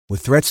With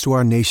threats to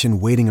our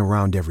nation waiting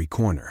around every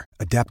corner,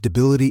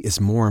 adaptability is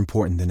more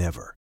important than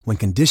ever. When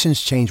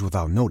conditions change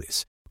without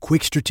notice,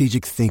 quick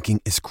strategic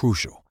thinking is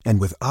crucial.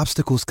 And with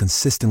obstacles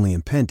consistently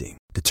impending,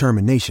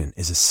 determination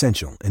is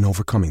essential in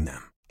overcoming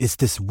them. It's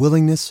this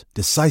willingness,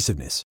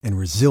 decisiveness, and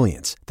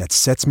resilience that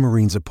sets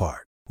Marines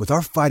apart. With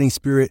our fighting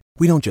spirit,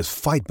 we don't just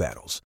fight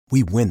battles,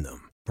 we win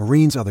them.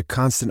 Marines are the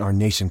constant our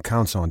nation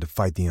counts on to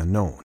fight the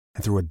unknown.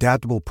 And through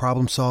adaptable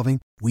problem solving,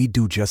 we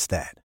do just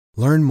that.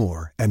 Learn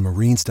more at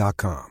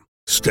marines.com.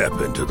 Step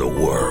into the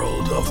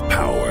world of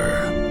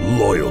power,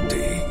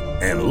 loyalty,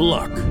 and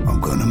luck. I'm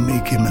gonna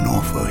make him an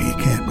offer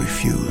he can't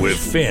refuse. With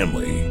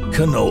family,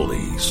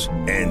 cannolis,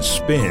 and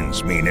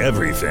spins mean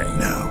everything.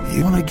 Now,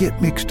 you wanna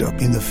get mixed up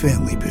in the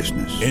family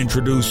business.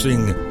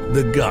 Introducing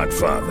The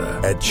Godfather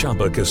at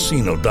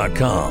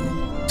ChumbaCasino.com.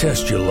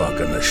 Test your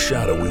luck in the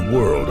shadowy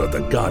world of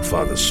The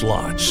Godfather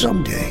slot.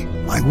 Someday,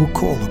 I will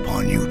call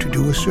upon you to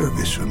do a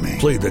service for me.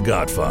 Play The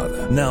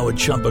Godfather, now at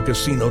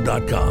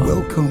ChumbaCasino.com.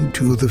 Welcome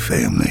to the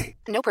family.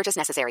 No purchase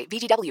necessary.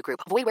 VGW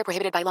Group. Void where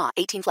prohibited by law.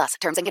 18 plus.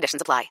 Terms and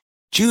conditions apply.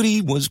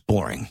 Judy was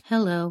boring.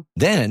 Hello.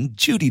 Then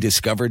Judy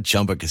discovered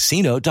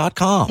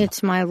ChumbaCasino.com.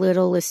 It's my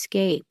little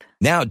escape.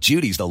 Now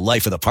Judy's the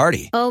life of the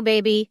party. Oh,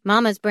 baby,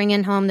 mama's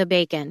bringing home the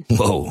bacon.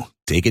 Whoa,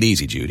 take it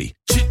easy, Judy.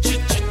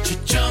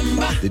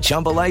 The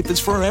Chumba life is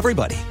for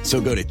everybody. So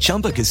go to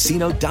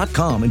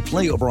ChumbaCasino.com and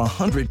play over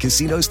 100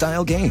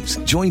 casino-style games.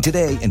 Join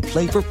today and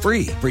play for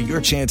free for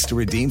your chance to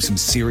redeem some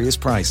serious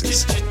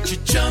prizes.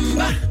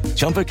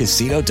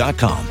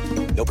 ChumbaCasino.com.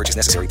 No purchase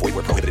necessary. Void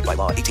where prohibited by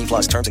law. 18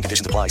 plus terms and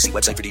conditions apply. See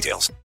website for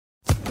details.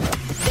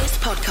 This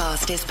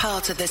podcast is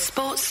part of the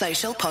Sports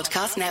Social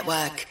Podcast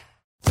Network.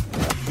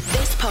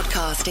 This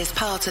podcast is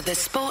part of the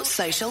Sports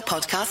Social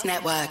Podcast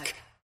Network.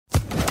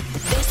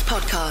 This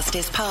podcast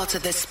is part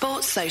of the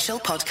Sports Social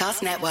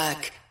Podcast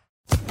Network.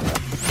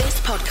 This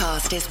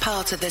podcast is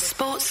part of the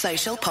Sports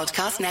Social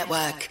Podcast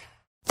Network.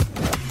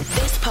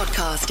 This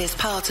podcast is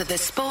part of the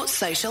Sports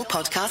Social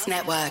Podcast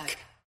Network.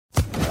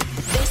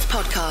 This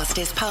podcast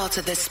is part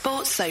of the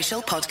Sports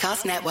Social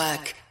Podcast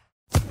Network.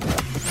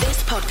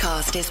 This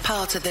podcast is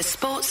part of the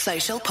Sports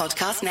Social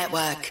Podcast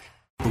Network.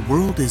 The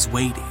world is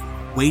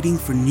waiting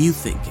for new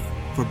thinking,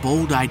 for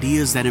bold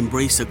ideas that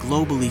embrace a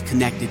globally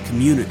connected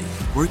community,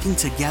 working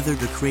together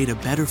to create a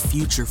better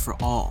future for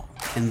all.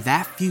 And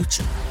that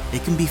future,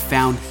 it can be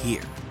found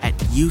here at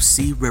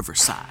UC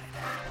Riverside.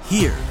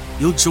 Here,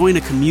 you'll join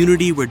a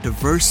community where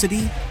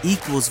diversity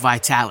equals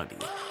vitality,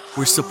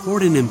 where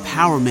support and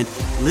empowerment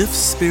lifts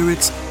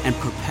spirits and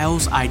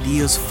propels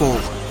ideas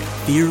forward.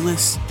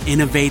 Fearless,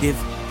 innovative,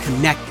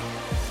 connected.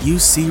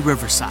 UC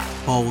Riverside.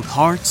 Bold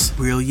hearts,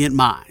 brilliant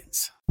minds.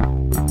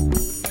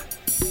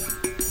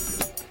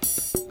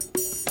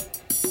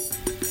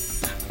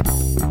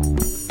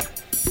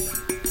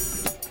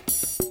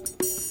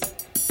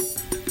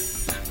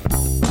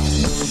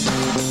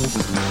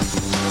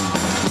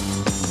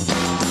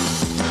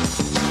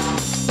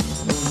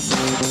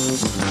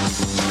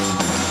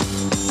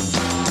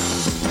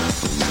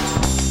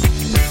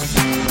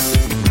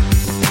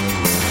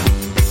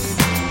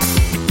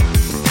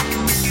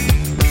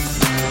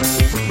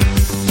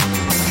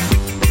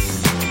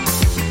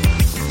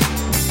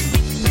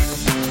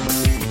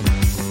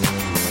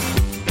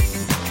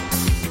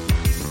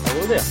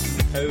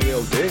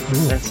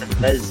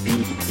 This is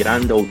the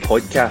Grand Auld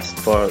podcast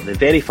for the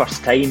very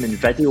first time in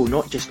video,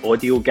 not just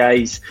audio,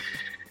 guys.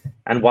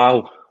 And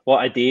wow,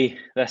 what a day.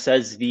 This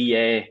is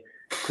the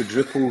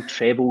Quadruple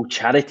Treble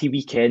charity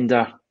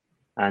weekender.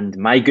 And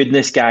my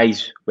goodness,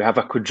 guys, we have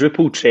a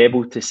quadruple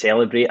treble to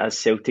celebrate as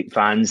Celtic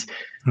fans.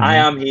 I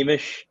am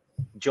Hamish.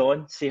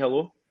 John, say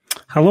hello.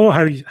 Hello,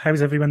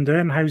 how's everyone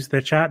doing? How's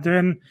the chat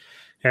doing?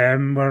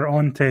 We're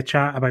on to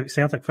chat about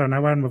Celtic for an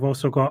hour, and we've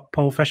also got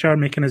Paul Fisher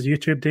making his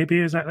YouTube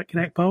debut. Is that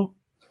correct, Paul?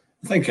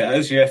 I think it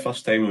is, yeah.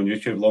 First time on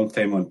YouTube, long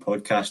time on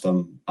podcast.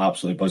 I'm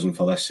absolutely buzzing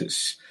for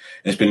this.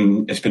 It's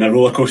been a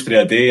roller coaster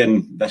of a day,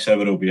 and this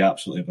hour will be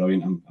absolutely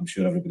brilliant. I'm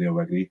sure everybody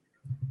will agree.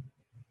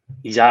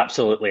 He's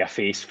absolutely a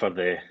face for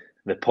the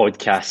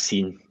podcast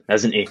scene,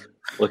 isn't he?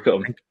 Look at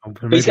him.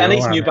 He's got a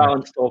nice New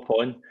Balance top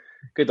on.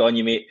 Good on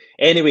you, mate.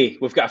 Anyway,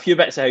 we've got a few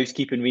bits of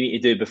housekeeping we need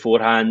to do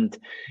beforehand.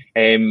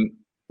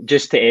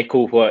 Just to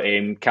echo what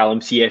Callum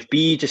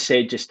CFB just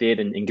said just there,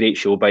 and great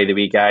show, by the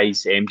way,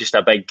 guys. Just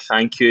a big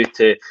thank you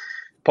to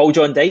Paul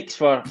John Dykes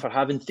for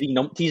having three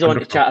numpties on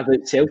to chat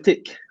about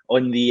Celtic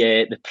on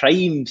the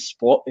prime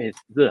spot,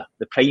 the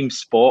prime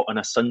spot on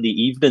a Sunday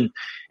evening.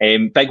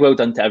 Big well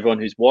done to everyone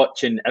who's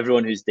watching,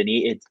 everyone who's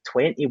donated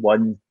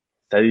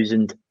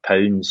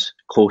 £21,000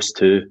 close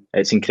to.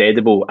 It's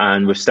incredible,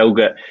 and we've still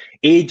got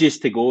ages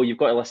to go. You've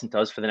got to listen to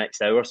us for the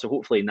next hour, so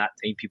hopefully in that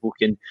time people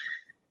can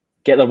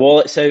get their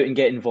wallets out and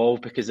get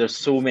involved, because there's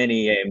so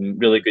many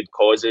really good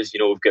causes. You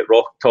know, we've got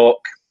Rock Talk,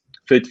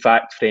 Food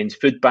Fact, Friends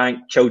Food Bank,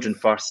 Children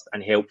First,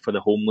 and Help for the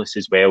Homeless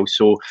as well.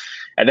 So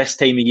at this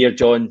time of year,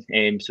 John,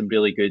 some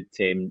really good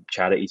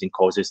charities and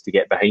causes to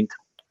get behind.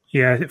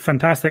 Yeah,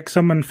 fantastic.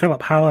 Someone,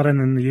 Philip Halloran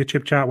in the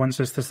YouTube chat, wants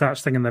us to start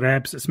singing the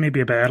Rebs. It's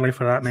maybe a bit early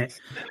for that, mate.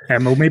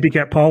 We'll maybe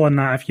get Paul on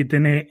that if you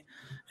donate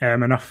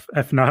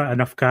if not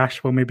enough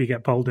cash, will maybe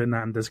get Paul doing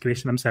that and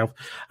disgracing himself.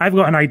 I've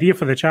got an idea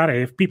for the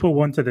charity. If people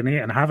want to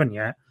donate and haven't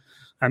yet,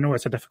 I know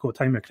it's a difficult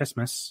time at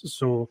Christmas,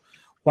 so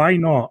why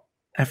not,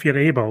 if you're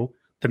able,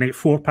 donate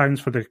 £4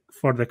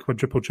 for the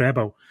quadruple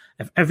treble?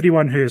 If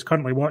everyone who is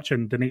currently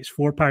watching donates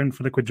 £4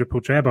 for the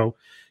quadruple treble,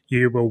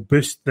 you will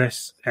boost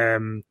this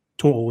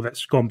total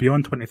that's gone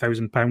beyond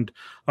 £20,000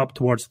 up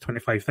towards the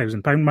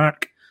 £25,000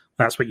 mark.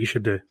 That's what you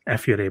should do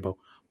if you're able.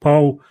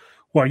 Paul,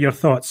 what are your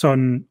thoughts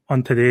on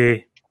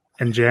today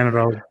in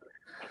general?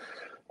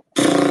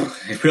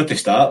 Where to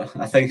start?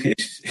 I think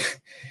it's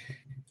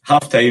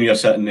half time you're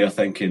sitting there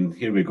thinking,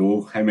 here we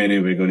go, how many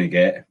are we going to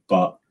get?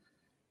 But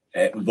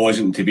it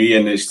wasn't to be,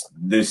 and it's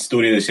the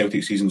story of the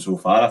Celtic season so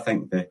far. I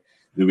think the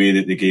way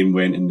that the game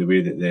went and the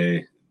way that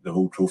the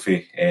whole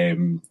trophy,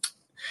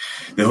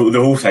 the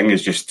whole thing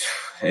is just,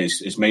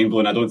 it's mind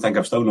blowing. I don't think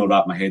I've still not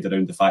wrapped my head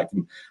around the fact.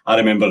 And I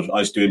remember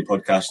us doing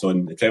podcasts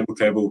on the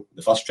treble,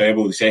 the first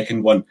treble, the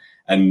second one,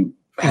 and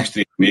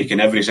history making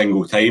every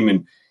single time.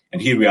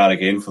 And here we are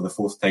again for the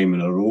fourth time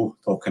in a row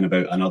talking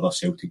about another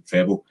Celtic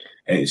treble.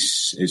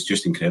 It's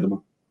just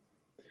incredible.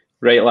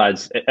 Right,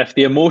 lads. If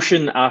the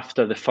emotion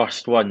after the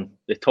first one,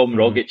 the Tom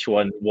Rogic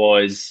one,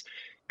 was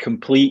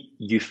complete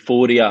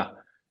euphoria,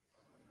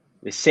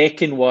 the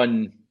second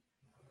one,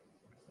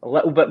 a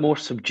little bit more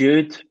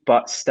subdued,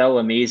 but still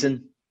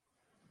amazing.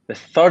 The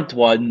third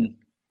one,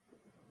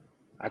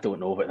 I don't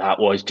know what that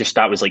was. Just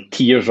that was like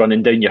tears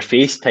running down your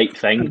face type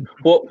thing.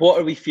 What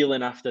are we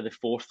feeling after the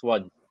fourth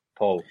one,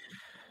 Paul?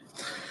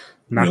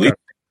 Knackered.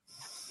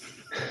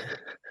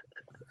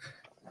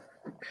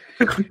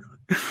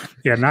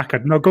 Yeah,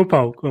 knackered. No, go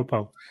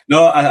Paul.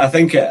 No, I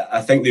think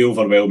the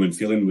overwhelming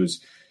feeling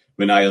was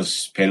when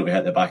Ayer's penalty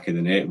hit the back of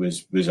the net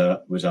was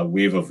a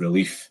wave of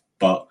relief,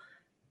 but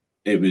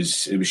it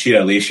was sheer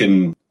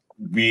elation.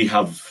 We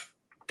have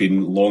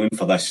been longing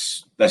for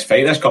this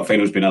fight. This cup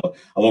final has been a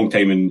long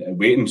time in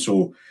waiting.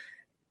 So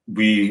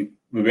we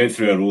went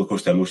through a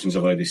rollercoaster of emotions,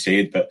 I've already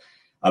said. But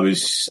I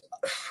was,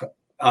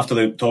 after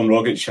the Tom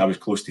Rogic, I was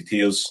close to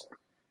tears,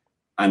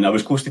 and I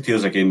was close to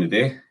tears again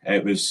today.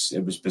 It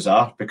was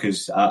bizarre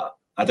because I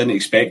didn't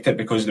expect it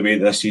because of the way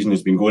that this season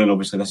has been going. And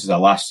obviously, this is our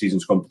last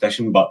season's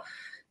competition, but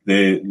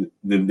the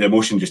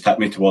emotion just hit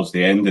me towards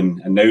the end. And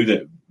now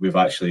that we've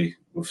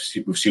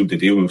sealed the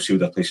deal and we've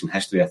sealed our place in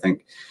history, I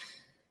think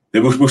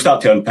that we'll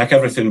start to unpick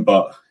everything,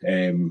 but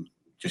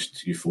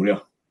just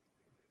euphoria.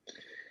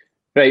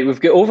 Right,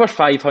 we've got over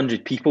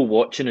 500 people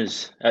watching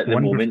us at the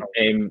moment.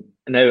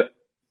 Now,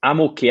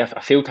 I'm okay.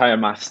 I failed higher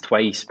maths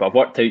twice, but I've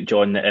worked out,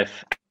 John, that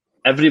if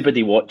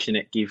everybody watching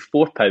it gave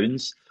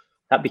 £4,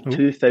 that'd be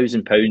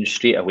 £2,000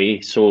 straight away.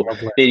 So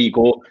lovely. There you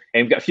go.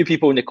 Got a few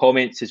people in the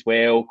comments as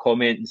well,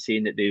 commenting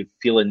saying that they're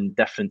feeling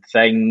different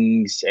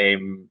things.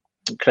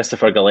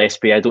 Christopher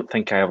Gillespie, I don't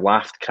think I have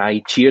laughed,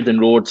 cried, cheered and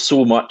roared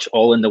so much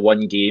all in the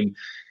one game.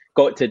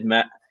 Got to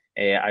admit,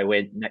 I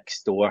went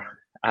next door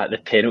at the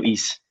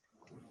penalties.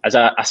 As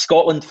a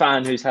Scotland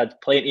fan who's had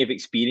plenty of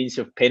experience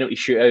of penalty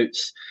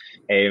shootouts,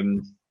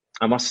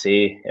 I must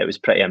say it was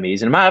pretty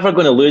amazing. Am I ever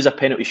going to lose a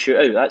penalty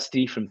shootout? That's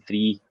 3 from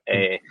 3.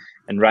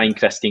 And Ryan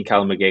Christie and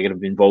Callum McGregor have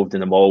been involved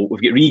in them all.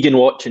 We've got Regan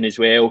watching as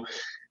well.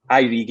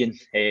 Hi, Regan.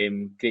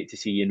 Great to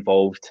see you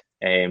involved.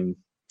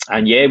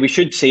 And yeah, we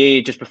should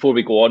say, just before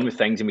we go on with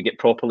things and we get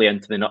properly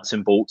into the nuts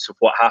and bolts of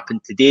what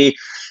happened today,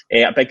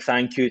 a big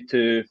thank you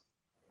to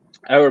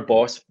our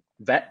boss,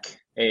 Vic,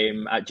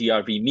 at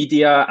GRV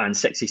Media, and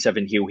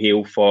 67 Hail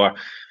Hail for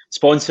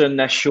sponsoring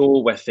this show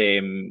with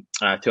a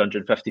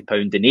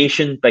 £250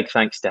 donation. Big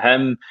thanks to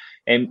him.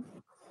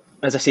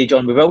 As I say,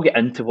 John, we will get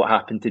into what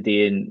happened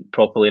today and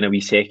properly in a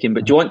wee second,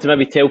 but do you want to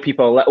maybe tell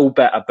people a little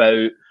bit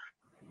about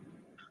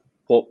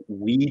what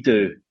we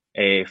do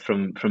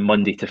from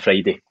Monday to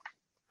Friday?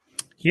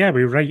 Yeah,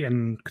 we write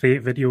and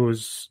create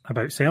videos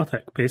about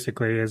Celtic,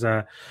 basically.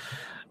 And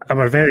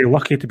we're very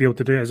lucky to be able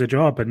to do it as a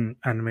job, and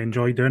we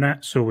enjoy doing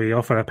it. So we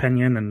offer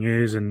opinion and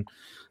news and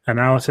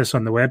analysis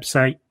on the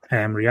website,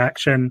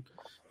 reaction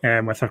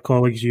with our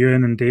colleagues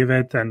Ewan and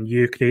David, and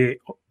you create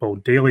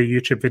daily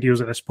YouTube videos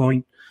at this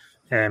point,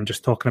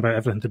 just talking about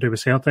everything to do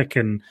with Celtic,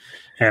 and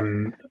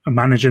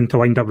managing to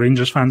wind up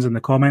Rangers fans in the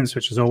comments,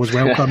 which is always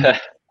welcome.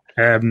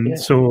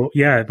 So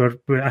yeah,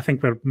 I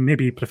think we're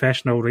maybe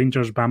professional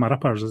Rangers bammer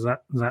uppers. Is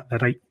that the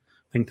right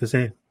thing to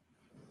say?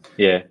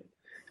 Yeah.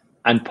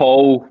 And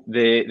Paul,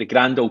 the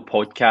Grand Old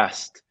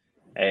podcast,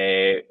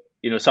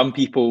 some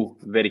people,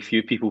 very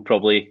few people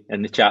probably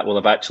in the chat will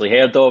have actually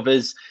heard of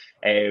us.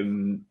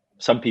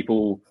 Some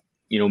people,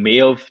 may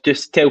have.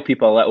 Just tell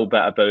people a little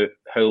bit about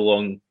how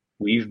long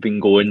we've been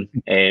going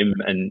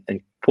and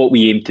what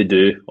we aim to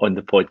do on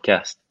the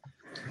podcast.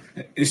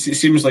 It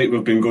seems like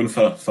we've been going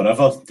for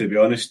forever, to be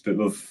honest, but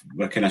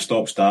we're kind of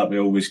stop-start. We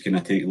always kind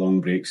of take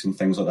long breaks and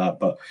things like that.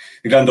 But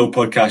the Grand Old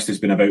podcast has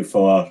been about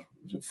for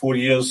 4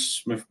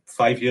 years,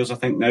 5 years, I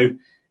think now.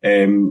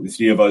 The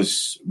three of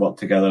us worked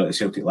together at the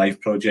Celtic Life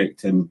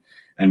project, and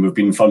we've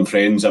been firm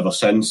friends ever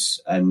since.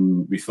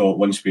 And we thought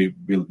once the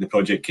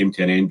project came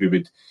to an end,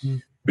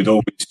 we'd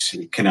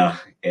always kind of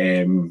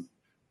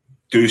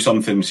do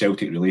something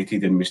Celtic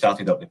related, and we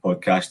started up the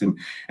podcast, and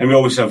we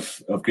always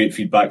have great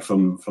feedback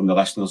from the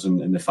listeners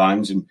and the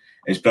fans, and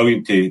it's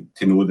brilliant to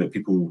know that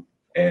people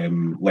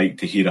like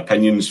to hear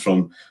opinions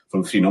from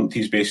three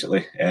numpties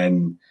basically,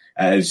 and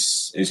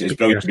it's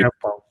brilliant.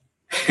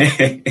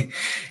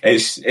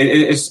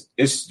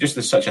 It's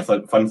just such a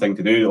fun thing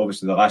to do.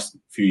 Obviously, the last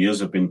few years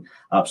have been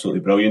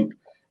absolutely brilliant.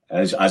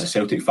 As a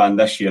Celtic fan,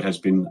 this year has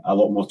been a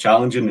lot more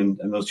challenging,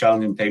 and there's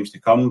challenging times to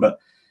come. But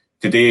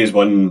today is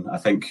one, I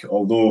think,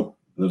 although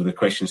there are the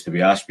questions to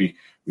be asked, we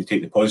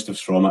take the positives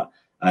from it,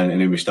 and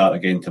then we start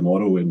again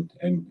tomorrow and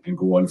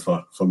go on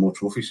for more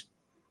trophies.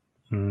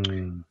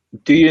 Do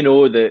you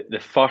know that the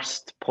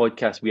first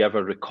podcast we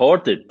ever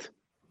recorded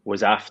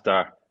was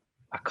after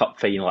a cup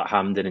final at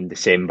Hampden in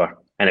December?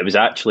 And it was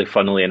actually,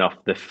 funnily enough,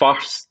 the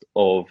first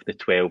of the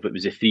 12. It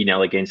was a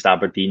 3-0 against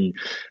Aberdeen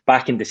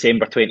back in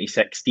December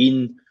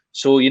 2016.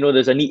 So,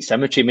 there's a neat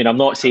symmetry. I mean, I'm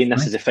not saying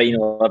this is the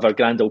final of our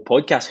Grand Old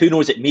podcast. Who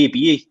knows, it may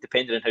be,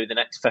 depending on how the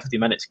next 50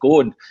 minutes go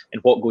and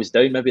what goes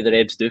down. Maybe the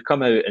Rebs do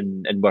come out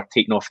and we're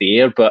taken off the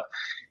air. But,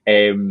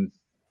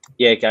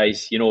 yeah,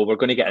 guys, we're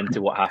going to get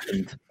into what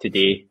happened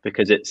today,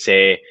 because it's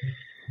a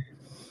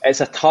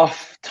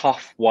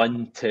tough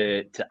one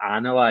to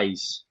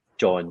analyse,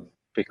 John,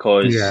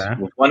 because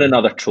we've won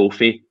another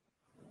trophy.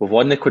 We've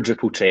won the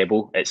quadruple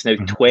treble. It's now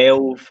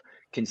 12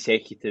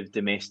 consecutive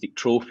domestic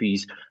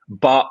trophies,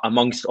 but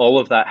amongst all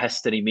of that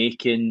history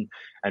making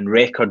and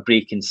record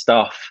breaking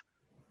stuff,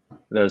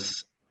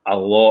 there's a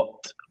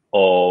lot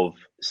of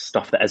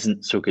stuff that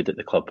isn't so good at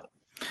the club.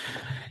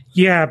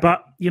 Yeah,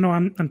 but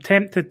I'm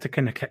tempted to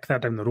kind of kick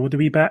that down the road a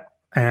wee bit.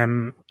 I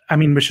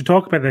mean, we should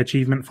talk about the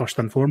achievement first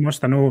and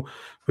foremost. I know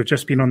we've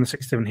just been on the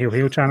 67 Hail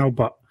Hail channel,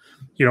 but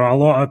a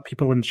lot of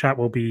people in the chat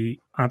will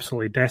be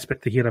absolutely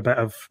desperate to hear a bit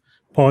of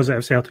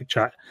positive Celtic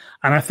chat.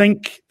 And I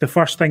think the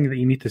first thing that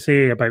you need to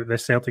say about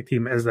this Celtic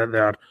team is that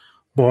they're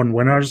born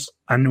winners.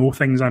 I know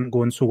things aren't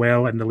going so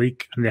well in the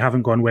league, and they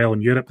haven't gone well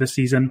in Europe this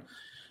season,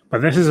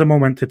 but this is a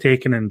moment to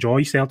take and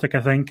enjoy Celtic, I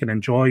think, and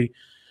enjoy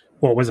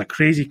what was a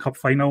crazy cup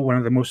final, one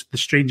of the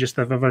strangest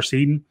I've ever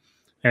seen.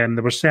 And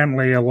there was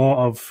certainly a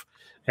lot of,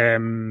 I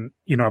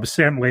was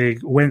certainly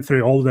went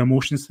through all the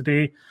emotions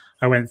today.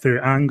 I went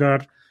through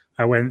anger.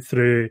 I went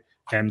through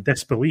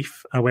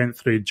disbelief. I went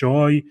through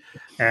joy.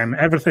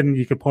 Everything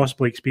you could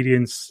possibly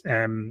experience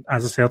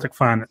as a Celtic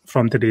fan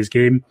from today's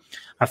game.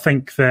 I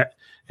think that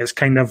it's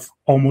kind of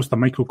almost a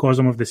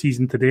microcosm of the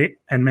season to date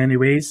in many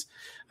ways.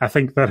 I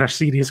think there are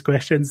serious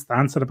questions to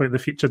answer about the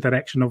future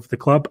direction of the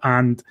club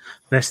and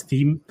this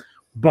team.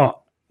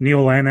 But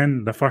Neil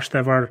Lennon, the first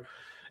ever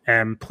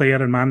player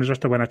and manager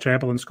to win a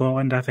treble in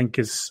Scotland, I think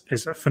is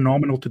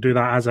phenomenal to do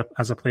that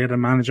as a player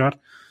and manager.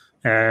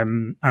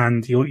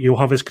 And you'll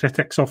have his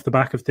critics off the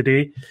back of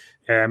today,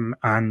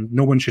 and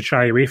no one should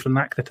shy away from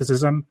that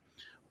criticism.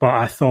 But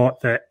I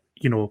thought that,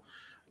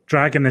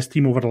 dragging this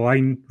team over the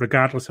line,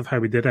 regardless of how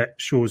we did it,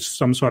 shows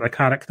some sort of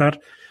character.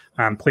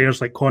 And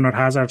players like Connor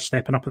Hazard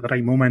stepping up at the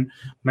right moment,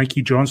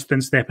 Mikey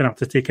Johnston stepping up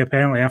to take a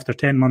penalty after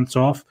 10 months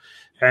off.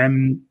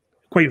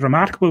 Quite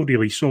remarkable,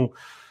 really. So,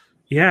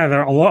 yeah,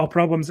 there are a lot of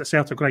problems at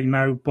Celtic right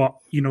now, but,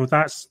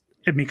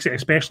 it makes it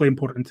especially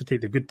important to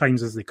take the good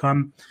times as they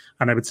come.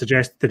 And I would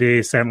suggest today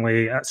is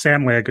certainly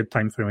a good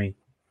time for me.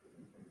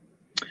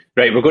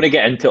 Right, we're going to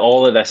get into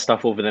all of this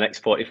stuff over the next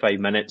 45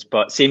 minutes,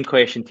 but same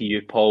question to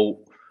you,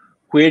 Paul.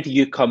 Where do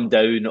you come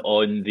down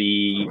on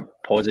the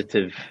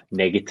positive,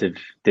 negative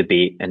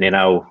debate? And then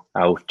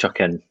I'll chuck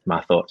in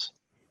my thoughts.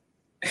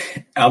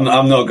 I'm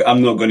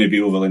not going to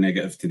be overly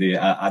negative today.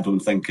 I don't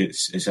think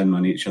it's in my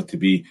nature to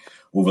be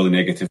overly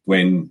negative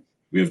when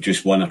we've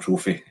just won a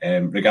trophy,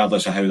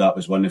 regardless of how that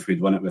was won. If we'd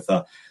won it with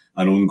an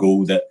own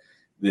goal that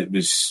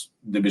was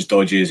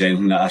dodgy as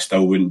anything, that I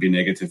still wouldn't be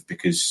negative,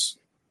 because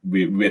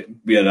we're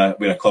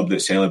a club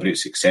that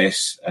celebrates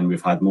success, and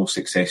we've had more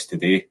success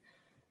today.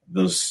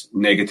 There's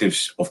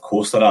negatives, of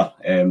course there are.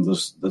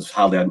 There's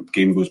hardly a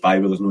game goes by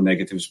where there's no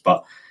negatives,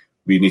 but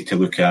we need to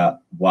look at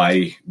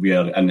why we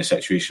are in the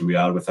situation we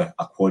are with a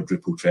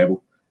quadruple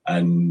treble,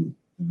 and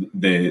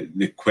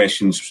the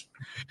questions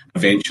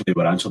eventually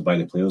were answered by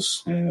the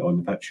players on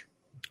the pitch.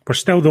 We're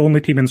still the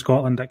only team in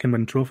Scotland that can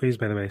win trophies,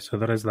 by the way, so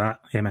there is that,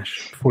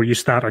 Hamish, before you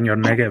start on your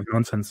negative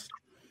nonsense.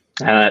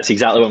 That's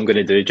exactly what I'm going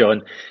to do,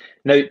 John.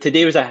 Now,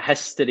 today was a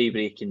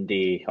history-making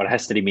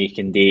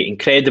day.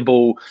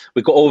 Incredible.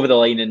 We got over the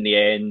line in the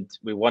end.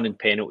 We won in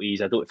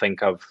penalties. I don't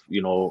think I've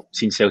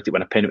seen Celtic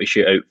win a penalty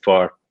shootout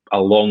for a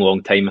long,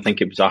 long time. I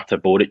think it was Artur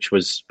Boric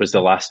was the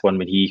last one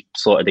when he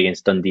slotted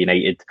against Dundee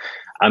United.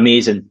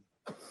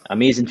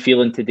 Amazing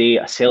feeling today.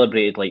 I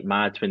celebrated like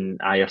mad when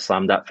Ajer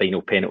slammed that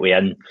final penalty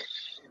in.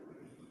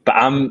 But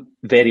I'm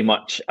very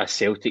much a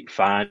Celtic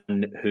fan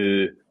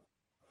who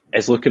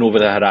is looking over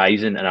the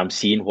horizon, and I'm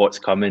seeing what's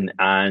coming,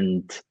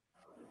 and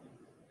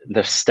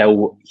there's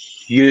still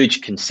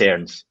huge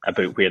concerns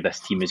about where this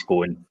team is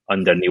going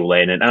under Neil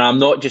Lennon. And I'm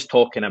not just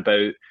talking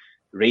about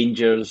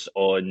Rangers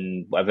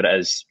on whatever it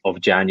is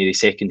of January,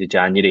 2nd of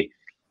January.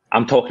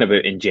 I'm talking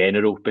about in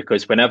general,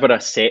 because whenever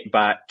a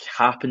setback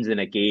happens in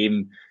a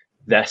game,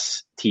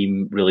 this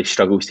team really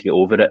struggles to get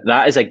over it.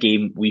 That is a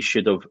game we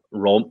should have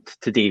romped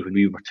today when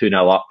we were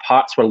 2-0 up.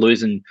 Hearts were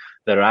losing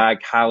the rag.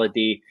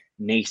 Halliday,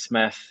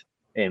 Naismith,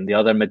 the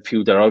other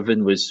midfielder,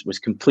 Irvin, was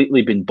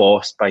completely been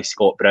bossed by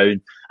Scott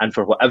Brown. And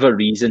for whatever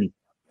reason,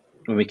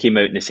 when we came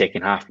out in the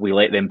second half, we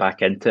let them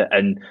back into it.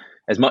 And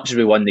as much as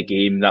we won the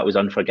game, that was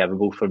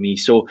unforgivable for me.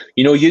 So,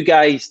 you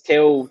guys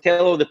tell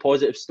all the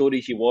positive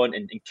stories you want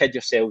and kid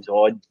yourselves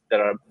on.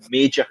 There are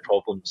major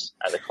problems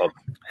at the club.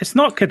 It's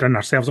not kidding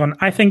ourselves on.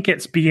 I think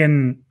it's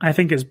being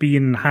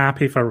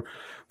happy for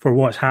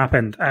what's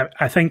happened.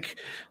 I think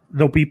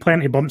there'll be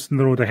plenty of bumps in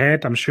the road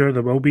ahead. I'm sure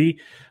there will be.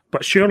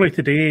 But surely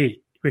today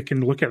we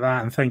can look at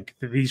that and think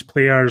that these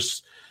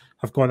players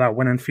have got that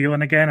winning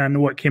feeling again. I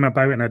know it came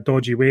about in a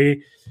dodgy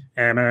way,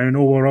 and I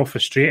know we're all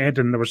frustrated,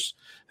 and I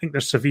think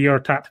there's severe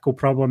tactical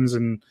problems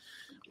and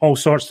all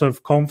sorts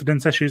of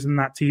confidence issues in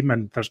that team,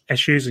 and there's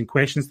issues and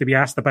questions to be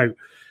asked about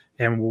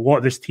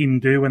what this team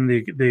do when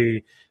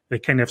they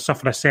kind of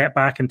suffer a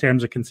setback in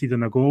terms of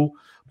conceding a goal.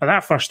 But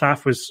that first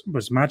half was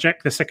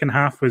magic. The second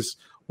half was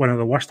one of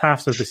the worst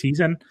halves of the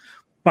season.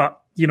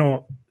 But,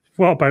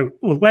 what about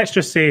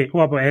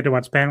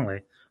Edouard's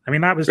penalty? I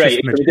mean, that was right.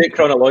 Just Can we do it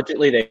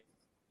chronologically then?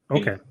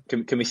 Okay.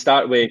 Can we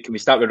start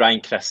with Ryan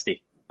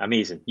Christie?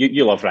 Amazing.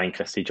 You love Ryan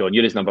Christie, John.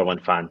 You're his number one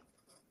fan.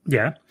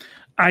 Yeah.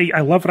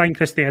 I love Ryan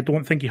Christie. I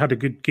don't think he had a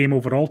good game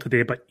overall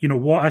today, but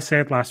what I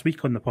said last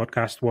week on the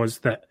podcast was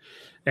that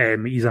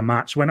he's a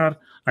match winner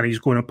and he's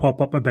going to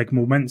pop up at big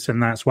moments,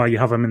 and that's why you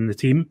have him in the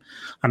team.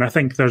 And I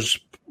think there's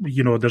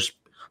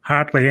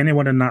hardly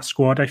anyone in that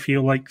squad, I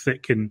feel like,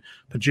 that can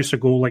produce a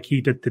goal like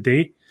he did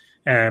today.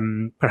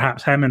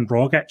 Perhaps him and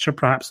Rogic are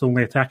perhaps the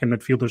only attacking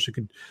midfielders who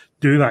could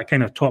do that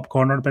kind of top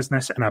corner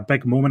business in a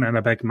big moment in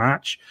a big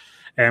match.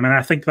 And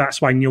I think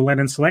that's why Neil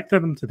Lennon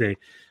selected him today.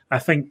 I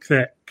think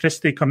that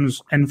Christie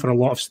comes in for a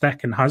lot of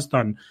stick and has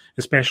done,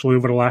 especially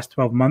over the last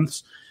 12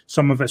 months.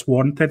 Some of it's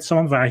warranted.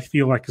 Some of it I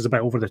feel like is a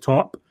bit over the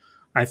top.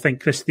 I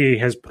think Christie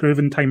has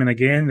proven time and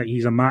again that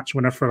he's a match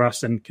winner for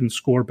us and can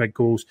score big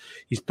goals.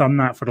 He's done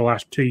that for the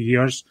last 2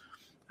 years.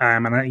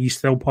 And he's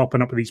still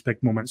popping up with these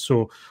big moments.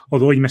 So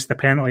although he missed the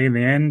penalty in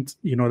the end,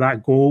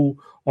 that goal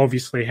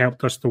obviously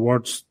helped us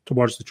towards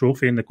the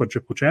trophy and the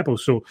quadruple treble.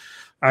 So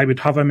I would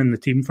have him in the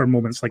team for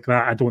moments like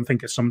that. I don't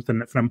think it's something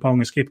that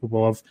Frimpong is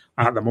capable of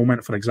at the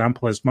moment, for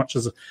example. As much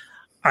as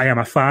I am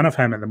a fan of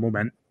him at the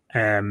moment,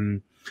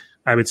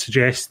 I would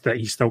suggest that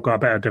he's still got a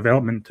bit of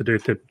development to do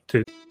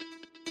to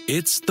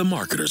It's the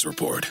Marketer's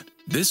Report.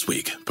 This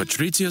week,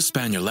 Patrizia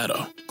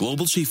Spagnoletto,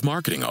 Global Chief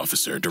Marketing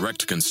Officer,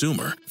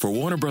 Direct-to-Consumer for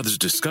Warner Brothers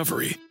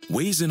Discovery,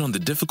 weighs in on the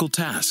difficult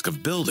task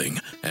of building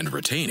and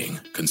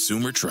retaining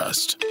consumer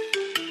trust.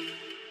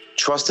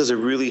 Trust is a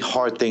really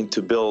hard thing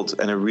to build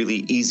and a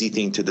really easy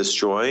thing to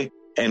destroy,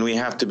 and we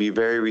have to be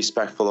very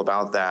respectful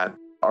about that.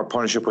 Our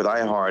partnership with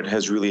iHeart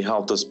has really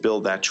helped us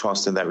build that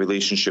trust and that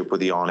relationship with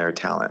the on-air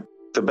talent.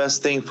 The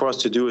best thing for us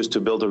to do is to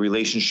build a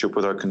relationship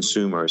with our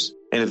consumers.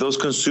 And if those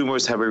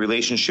consumers have a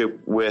relationship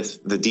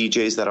with the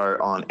DJs that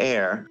are on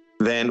air,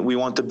 then we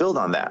want to build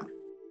on that.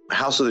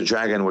 House of the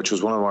Dragon, which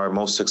was one of our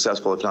most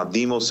successful, if not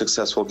the most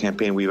successful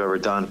campaign we've ever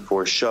done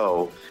for a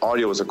show,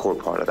 audio was a core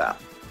part of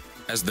that.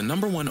 As the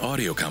 #1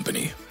 audio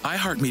company,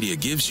 iHeartMedia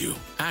gives you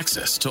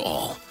access to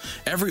all.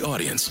 Every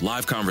audience,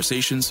 live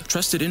conversations,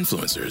 trusted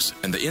influencers,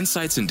 and the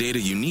insights and data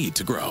you need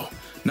to grow.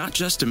 Not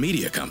just a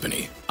media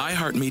company,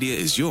 iHeartMedia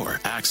is your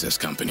access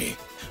company.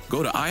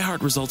 Go to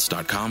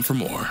iHeartResults.com for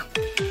more.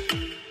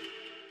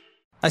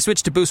 I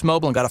switched to Boost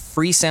Mobile and got a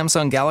free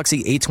Samsung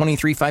Galaxy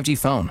A23 5G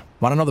phone.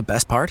 Want to know the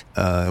best part?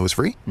 It was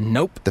free?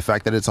 Nope. The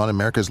fact that it's on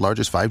America's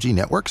largest 5G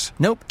networks?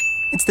 Nope.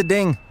 It's the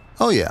ding.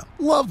 Oh yeah,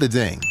 love the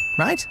ding.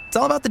 Right? It's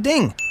all about the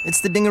ding.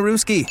 It's the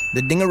dingarooski,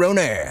 the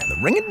dingarooner,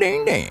 the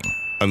ring-a-ding-ding.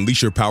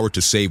 Unleash your power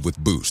to save with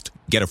Boost.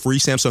 Get a free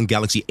Samsung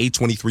Galaxy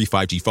A23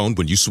 5G phone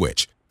when you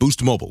switch.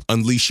 Boost Mobile.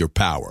 Unleash your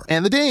power.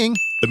 And the ding.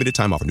 Limited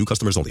time offer. New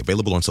customers only.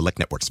 Available on select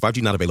networks.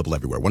 5G not available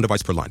everywhere. One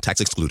device per line. Tax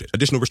excluded.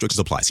 Additional restrictions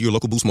apply. See your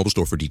local Boost Mobile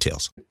store for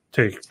details.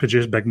 To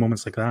produce big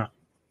moments like that.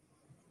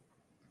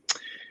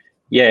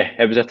 Yeah,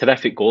 it was a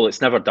terrific goal.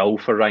 It's never dull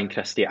for Ryan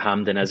Christie at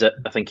Hampden, is it?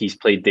 I think he's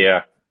played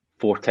there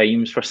 4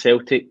 times for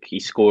Celtic. He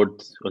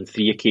scored on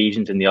 3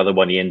 occasions, and the other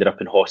one he ended up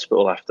in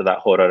hospital after that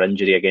horror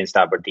injury against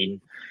Aberdeen.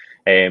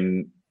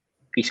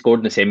 He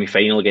scored in the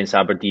semi-final against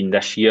Aberdeen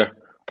this year,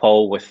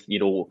 Paul, with,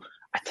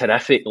 a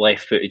terrific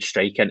left-footed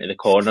strike into the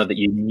corner that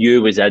you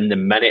knew was in the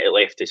minute it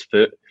left his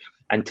foot.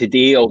 And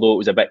today, although it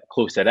was a bit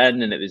closer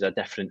in and it was a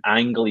different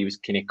angle, he was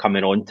kind of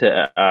coming onto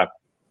it at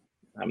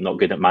I'm not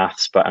good at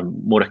maths, but a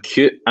more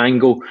acute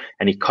angle,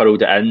 and he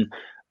curled it in.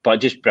 But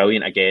just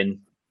brilliant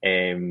again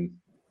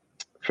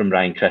from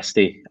Ryan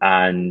Christie.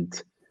 And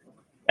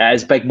it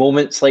is big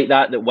moments like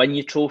that win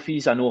you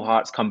trophies. I know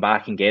Hearts come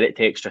back and get it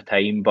to extra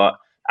time, but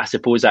I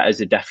suppose that is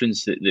the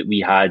difference that we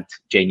had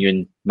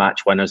genuine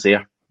match winners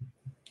there.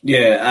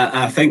 Yeah,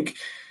 I think,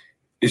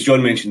 as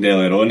John mentioned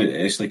earlier on,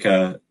 it's like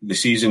the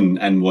season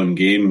in one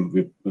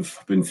game. We've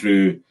been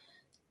through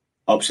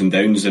ups and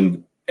downs,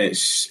 and it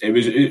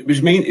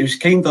was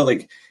kind of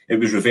like it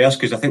was reversed,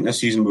 because I think this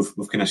season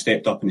we've kind of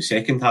stepped up in the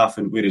second half,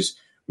 and whereas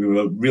we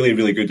were really,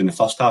 really good in the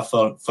first half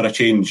for a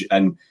change.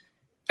 And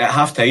at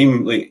half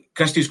time, like,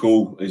 Christie's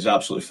goal is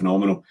absolutely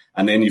phenomenal,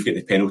 and then you've got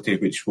the penalty,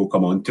 which we'll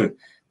come on to.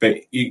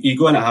 But you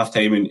go in at half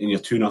time and you're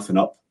 2-0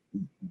 up.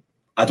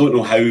 I don't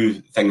know how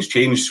things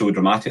changed so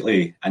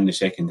dramatically in the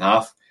second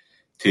half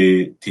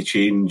to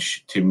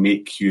change, to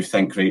make you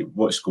think, right,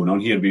 what's going on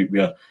here?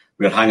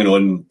 We're hanging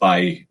on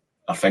by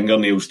our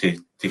fingernails to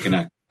kind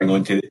of hang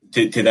on to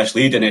this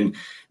lead, and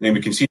then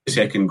we can see the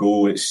second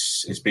goal.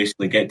 It's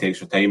basically get to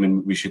extra time,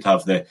 and we should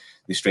have the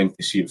strength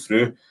to see it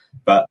through.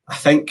 But I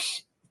think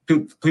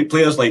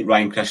players like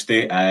Ryan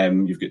Christie,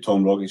 you've got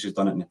Tom Rogic who's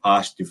done it in the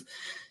past.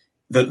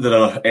 There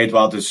are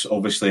Edouard is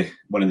obviously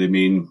one of the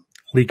main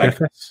Lee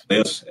Griffiths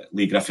players.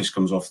 Lee Griffiths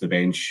comes off the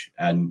bench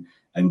and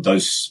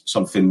does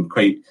something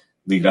quite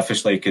Lee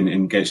Griffiths-like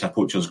and gets a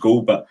poacher's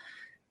goal. But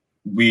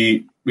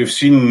we've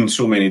seen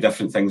so many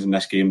different things in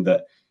this game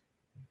that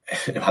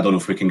I don't know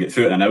if we can get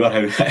through it in an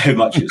hour, how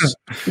much it's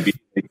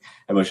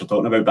how much we're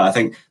talking about. But I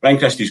think Ryan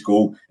Christie's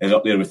goal is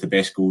up there with the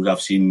best goals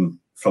I've seen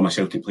from a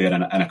Celtic player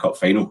in a cup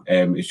final.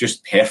 It's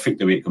just perfect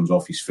the way it comes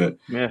off his foot.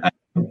 Yeah.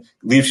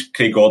 Leaves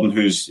Craig Gordon,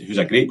 who's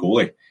a great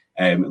goalie,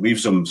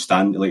 leaves him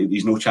stand, like,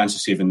 he's no chance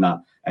of saving that.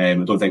 I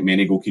don't think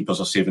many goalkeepers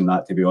are saving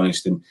that, to be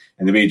honest. And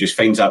the way he just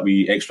finds that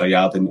wee extra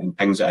yard and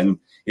pings it in.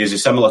 He has a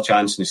similar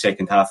chance in the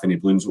second half and he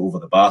balloons it over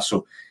the bar.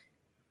 So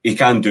he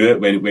can do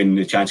it when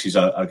the chances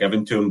are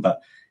given to him.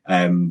 But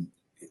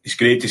it's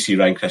great to see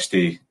Ryan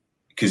Christie,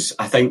 because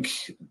I think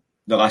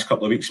the last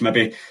couple of weeks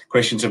maybe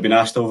questions have been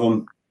asked of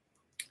him.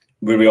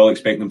 Were we all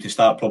expecting him to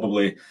start?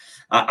 Probably.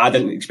 I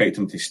didn't expect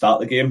him to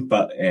start the game,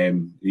 but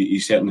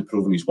he's certainly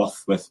proven his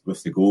worth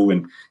with the goal.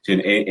 And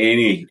saying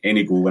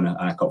any goal in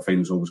a cup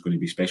final is always going to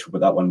be special,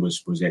 but that one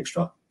was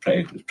extra,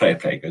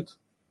 pretty good.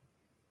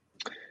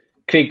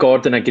 Craig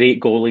Gordon, a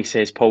great goalie,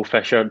 says Paul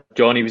Fisher.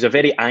 John, he was a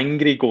very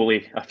angry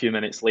goalie a few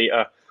minutes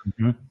later.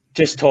 Mm-hmm.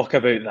 Just talk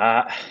about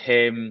that.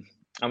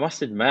 I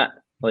must admit,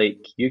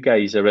 like, you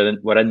guys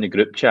were in the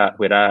group chat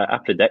where I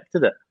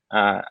predicted it.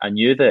 I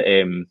knew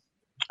that.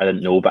 I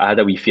didn't know, but I had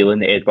a wee feeling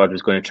that Edouard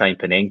was going to try and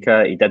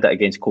Panenka. He did it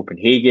against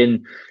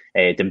Copenhagen.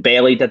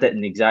 Dembele did it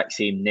in the exact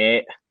same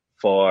net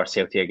for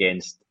Celtic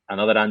against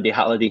another Andy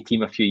Halliday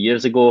team a few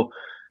years ago.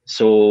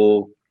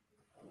 So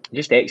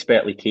just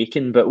expertly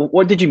taken. But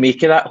what did you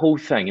make of that whole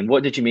thing? And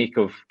what did you make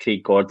of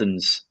Craig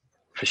Gordon's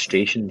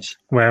frustrations?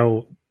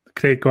 Well,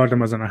 Craig Gordon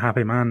wasn't a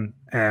happy man.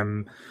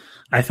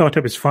 I thought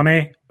it was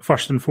funny,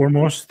 first and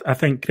foremost. I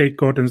thought Craig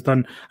Gordon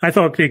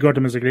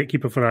was a great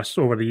keeper for us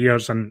over the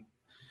years, and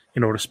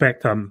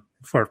respect him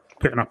for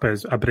putting up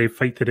a brave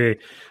fight today.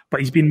 But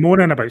he's been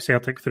moaning about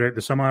Celtic throughout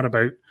the summer,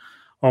 about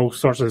all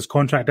sorts of his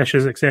contract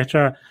issues,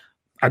 etc.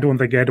 I don't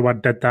think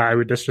Edouard did that out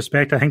of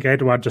disrespect. I think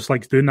Edouard just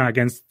likes doing that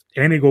against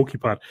any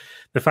goalkeeper.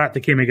 The fact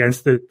that he came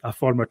against a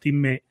former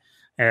teammate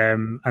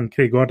and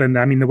Craig Gordon,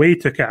 I mean, the way he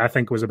took it, I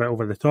think, was a bit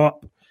over the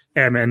top.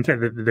 And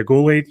the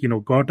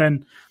goalie,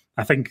 Gordon,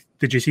 I think,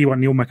 did you see what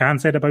Neil McCann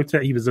said about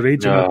it? He was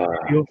raging about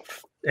the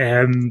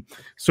video.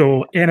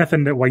 So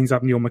anything that winds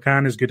up Neil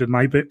McCann is good in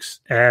my books.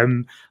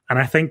 And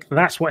I think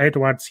that's what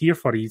Edouard's here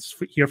for. He's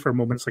here for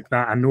moments like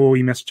that. I know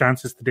he missed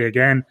chances today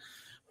again,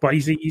 but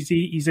he's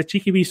a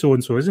cheeky wee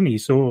so-and-so, isn't he?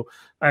 So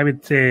I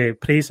would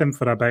praise him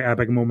for a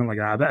big moment like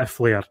that, a bit of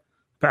flair, a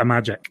bit of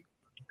magic.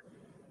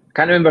 I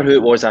can't remember who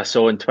it was I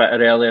saw on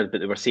Twitter earlier, but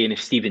they were saying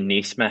if Stephen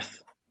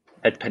Naismith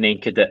had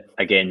Panenka'd it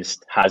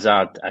against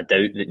Hazard, I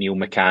doubt that Neil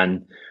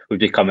McCann would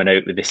be coming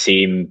out with the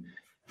same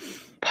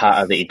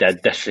patter that he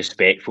did,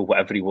 disrespectful,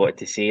 whatever he wanted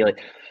to say.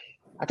 Like,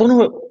 I don't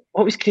know,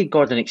 what was Craig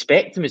Gordon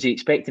expecting? Was he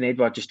expecting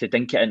Edouard just to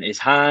dink it into his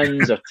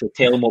hands or to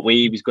tell him what way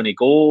he was going to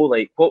go?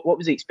 Like, what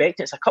was he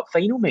expecting? It's a cup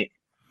final, mate.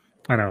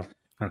 I know.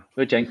 What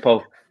do you think,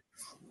 Paul?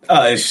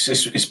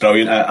 It's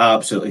brilliant. I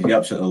absolutely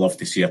love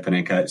to see a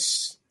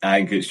Panenka. I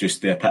think it's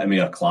just the epitome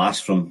of class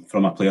from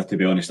a player, to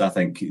be honest. I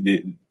think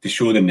to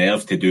show the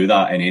nerve to do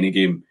that in any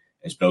game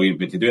is brilliant,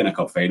 but to do it in a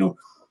cup final,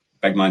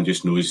 big man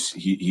just knows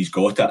he's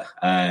got it.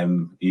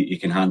 He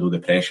can handle the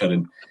pressure,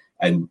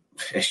 and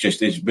it's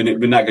just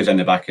when that goes in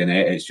the back of the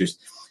net, it's just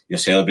you're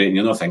celebrating.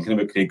 You're not thinking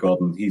about Craig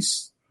Gordon.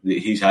 He's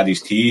had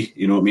his tea.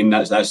 You know what I mean?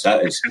 That's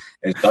it.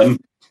 It's done.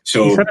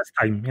 So he's had his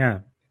time. Yeah.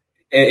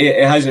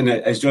 It has, and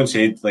as John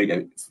said,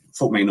 like,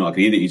 folk might not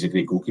agree that he's a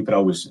great goalkeeper. I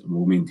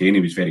will maintain he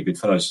was very good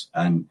for us,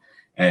 and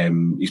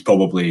he's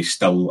probably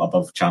still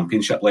above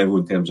championship level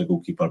in terms of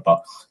goalkeeper.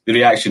 But the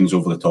reaction's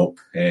over the top.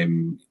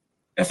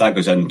 If that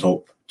goes in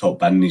top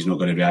bin, he's not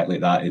going to react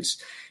like that.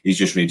 He's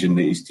just raging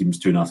that his team's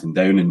 2-0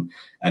 down, and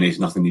there's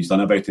nothing he's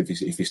done about it.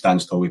 If he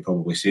stands tall, he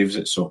probably saves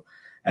it. So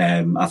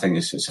I think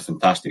it's a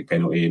fantastic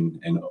penalty,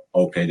 and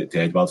all credit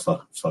to Edouard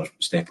for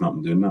stepping up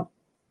and doing that.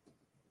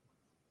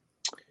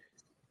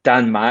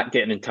 Dan Mack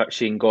getting in touch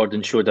saying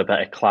Gordon showed a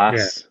bit of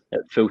class at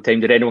full time.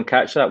 Did anyone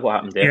catch that? What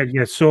happened there?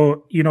 Yeah.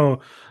 So,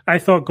 I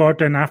thought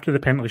Gordon, after the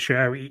penalty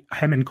shootout,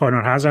 him and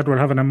Connor Hazard were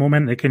having a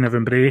moment. They kind of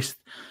embraced.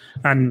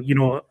 And,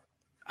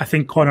 I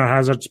think Connor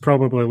Hazard's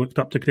probably looked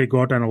up to Craig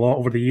Gordon a lot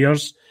over the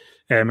years.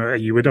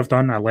 you would have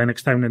done at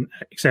Lennoxtown and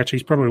etc.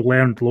 He's probably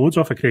learned loads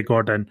off of Craig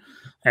Gordon,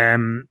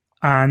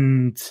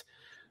 and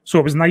so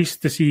it was nice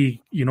to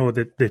see,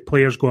 the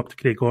players go up to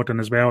Craig Gordon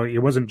as well. It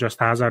wasn't just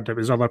Hazard; it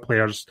was other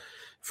players,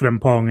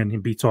 Frimpong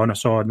and Beaton I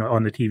saw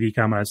on the TV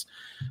cameras.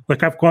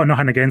 Look, I've got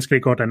nothing against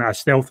Craig Gordon. I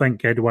still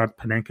think Eduard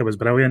Panenka was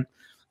brilliant,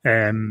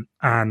 and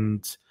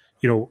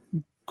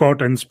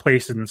Gordon's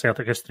place in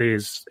Celtic history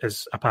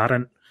is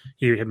apparent.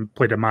 He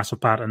played a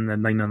massive part in the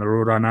 9 in a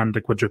row run and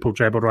the quadruple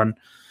treble run.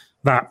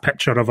 That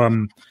picture of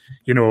him,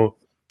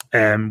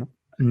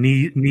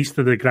 knees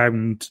to the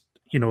ground,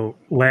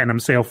 letting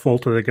himself fall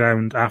to the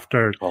ground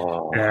after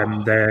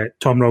the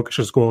Tom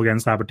Rogic's goal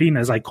against Aberdeen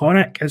is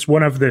iconic. It's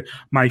one of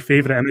my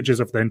favourite images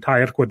of the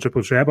entire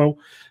quadruple treble.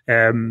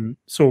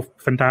 So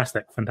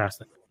fantastic.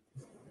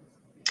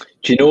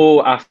 Do you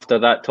know, after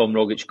that Tom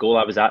Rogic goal,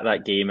 I was at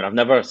that game, and I've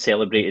never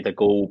celebrated a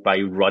goal by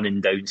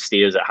running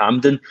downstairs at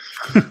Hampden.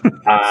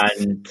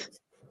 And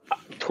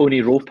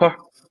Tony Roper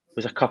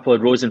was a couple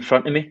of rows in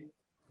front of me.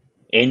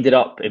 Ended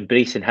up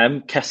embracing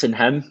him, kissing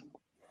him.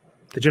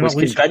 Did you not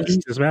lose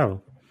convinced as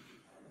well?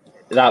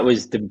 That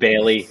was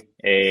Dembele,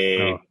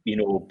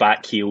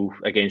 back heel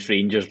against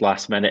Rangers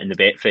last minute in the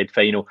Betfred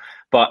final.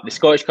 But the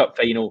Scottish Cup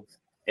final,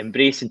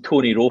 embracing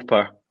Tony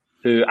Roper,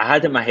 who I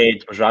had in my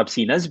head was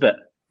Rabsy Nisbet.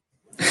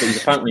 But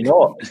he's apparently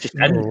not. It's just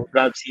in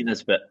Rabsy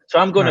Nisbet. So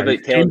I'm going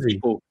about telling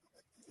people...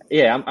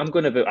 Yeah, I'm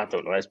going about... I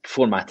don't know, it's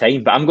before my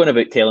time, but I'm going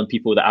about telling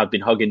people that I've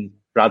been hugging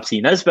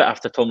Rabsy Nisbet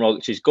after Tom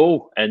Rogic's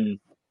goal, and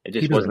it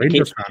just wasn't the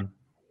case. Fan.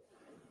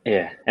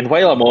 Yeah, and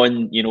while I'm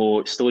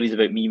on, stories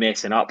about me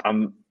messing up,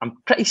 I'm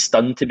pretty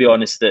stunned, to be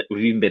honest, that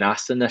we've even been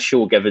asked on this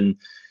show, given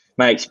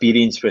my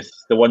experience with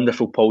the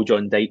wonderful Paul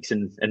John Dykes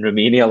in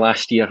Romania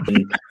last year.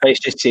 And let's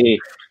just say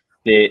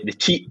the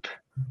cheap,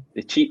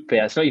 it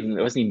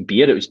wasn't even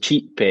beer, it was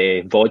cheap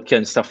vodka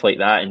and stuff like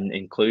that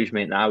in Cluj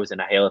meant that I was in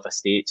a hell of a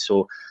state.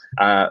 So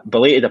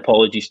belated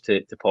apologies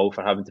to Paul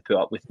for having to put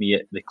up with me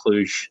at the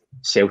Cluj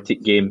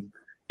Celtic game.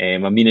 A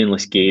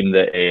meaningless game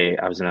that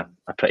I was in a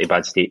pretty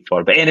bad state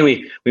for. But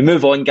anyway, we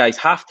move on, guys.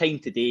 Half-time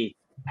today.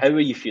 How are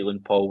you feeling,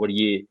 Paul? Were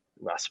you,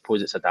 I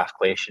suppose it's a daft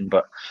question,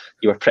 but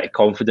you were pretty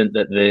confident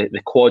that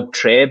the quad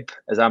treb,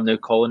 as I'm now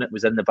calling it,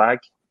 was in the bag?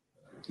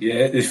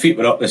 Yeah, the feet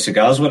were up, the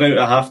cigars were out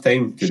at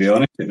half-time, to be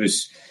honest. It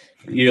was,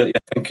 you're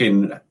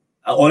thinking...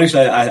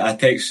 Honestly, I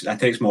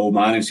text my old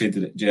man and said,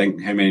 do you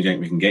think, how many do you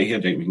think we can get here?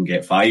 Do you think we can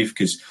get 5?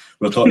 Because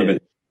we're talking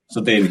about... So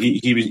then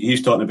he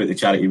was talking about the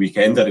charity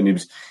weekender, and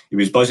he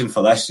was buzzing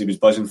for this. He was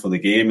buzzing for the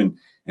game, and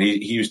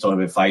he was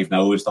talking about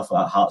 5-0 and stuff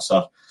like that. Hearts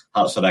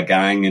are a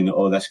gang and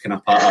all this kind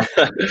of part.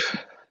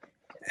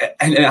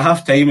 And at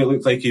half time, it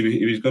looked like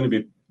he was going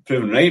to be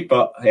proven right,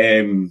 but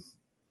it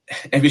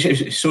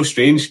was so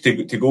strange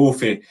to go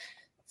for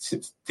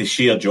to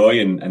sheer joy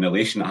and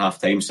elation at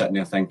half time, sitting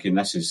there thinking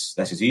this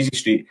is easy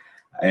street.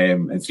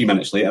 And 3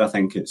 minutes later, I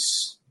think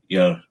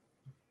you're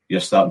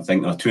starting to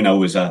think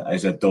 2-0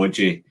 is a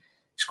dodgy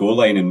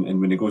scoreline, and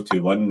when they go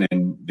 2-1,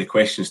 then the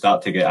questions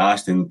start to get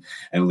asked, and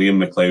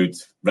Liam McLeod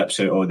rips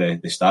out all the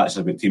stats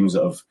about teams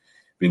that have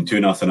been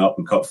 2-0 up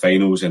in cup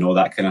finals and all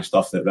that kind of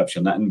stuff that rips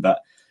your knitting. But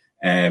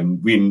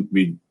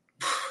we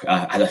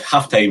at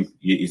half time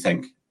you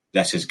think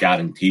this is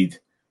guaranteed.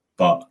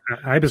 But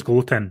I was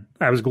gloating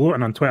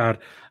on Twitter.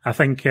 I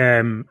think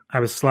I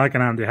was slagging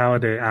Andy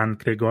Halliday and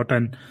Craig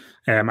Gordon,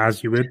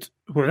 as you would.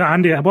 What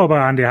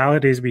about Andy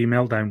Halliday's wee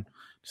meltdown?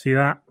 See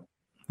that?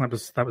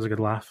 That was a good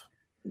laugh.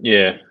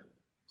 Yeah.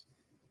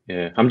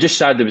 I'm just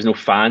sad there was no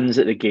fans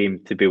at the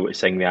game to be able to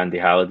sing the Andy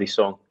Halliday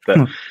song.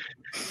 But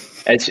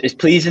it's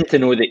pleasing to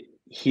know that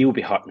he'll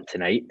be hurting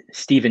tonight.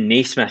 Stephen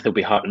Naismith will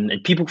be hurting,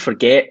 and people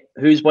forget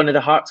who's one of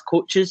the Hearts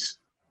coaches.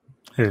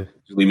 Who?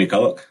 Lee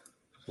McCulloch.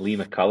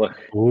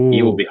 Ooh.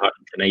 He will be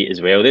hurting tonight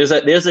as well.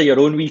 There's your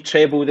own wee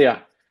treble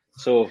there.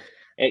 So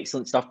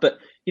excellent stuff. But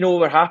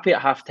we're happy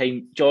at half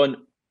time.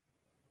 John,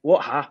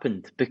 what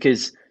happened?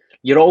 Because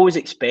you're always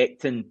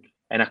expecting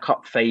in a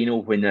cup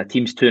final, when the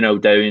team's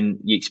 2-0 down,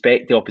 you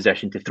expect the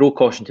opposition to throw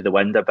caution to the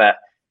wind a bit,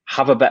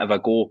 have a bit of a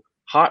go.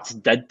 Hearts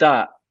did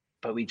that,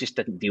 but we just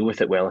didn't deal with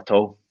it well at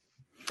all.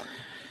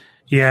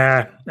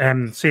 Yeah,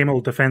 same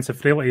old defensive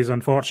frailties,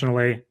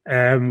 unfortunately.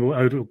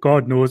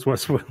 God knows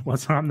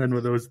what's happening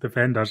with those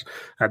defenders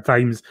at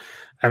times.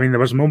 I mean, there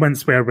was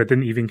moments where we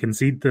didn't even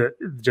concede that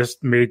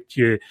just made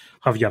you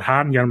have your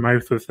heart in your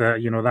mouth with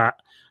that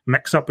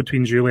mix-up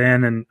between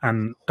Julien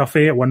and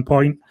Duffy at one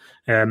point.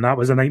 That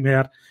was a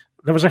nightmare.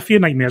 There was a few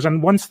nightmares,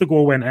 and once the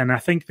goal went in, I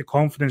think the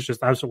confidence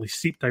just absolutely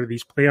seeped out of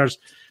these players,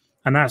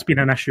 and that's been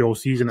an issue all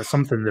season. It's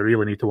something they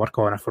really need to work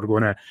on if we're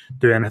going to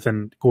do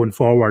anything going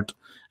forward.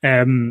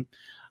 I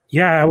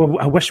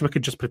wish we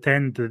could just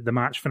pretend the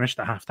match finished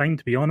at half-time,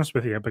 to be honest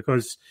with you,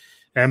 because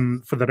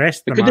for the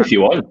rest of the match... if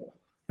you want.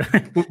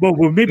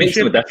 well, maybe makes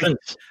no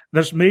difference.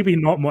 There's maybe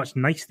not much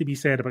nice to be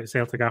said about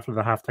Celtic after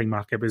the half-time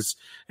mark. It was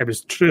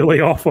truly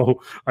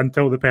awful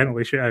until the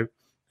penalty shootout.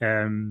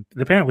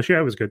 The penalty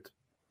shootout was good.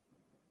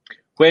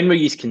 When were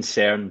you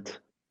concerned?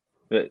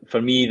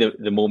 For me,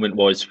 the moment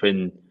was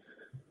when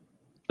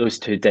those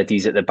two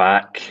diddies at the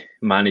back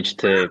managed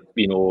to,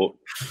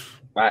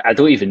 I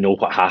don't even know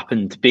what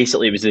happened.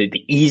 Basically, it was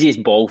the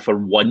easiest ball for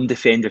one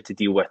defender to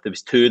deal with. There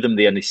was two of them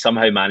there, and they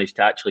somehow managed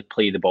to actually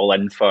play the ball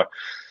in for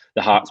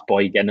the Hearts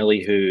boy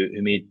Ginnelly, who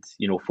made,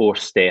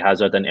 forced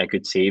Hazard into a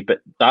good save. But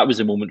that was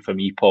the moment for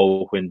me,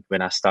 Paul, when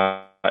I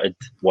started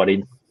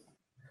worrying.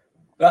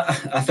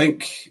 I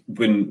think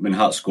when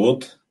Hearts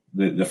scored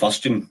the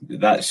first one,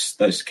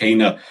 that's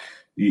kind of,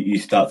 you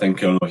start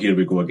thinking, oh, here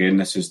we go again.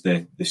 This is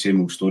the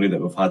same old story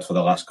that we've had for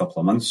the last couple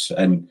of months,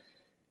 and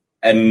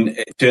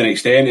to an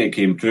extent it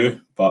came true.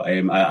 But I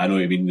know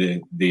what you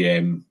mean.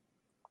 The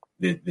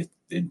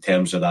in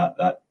terms of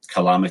that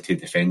calamity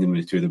defending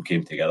when the two of them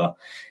came together.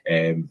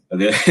 There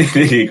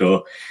you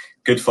go.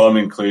 Good form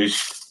in Cluj.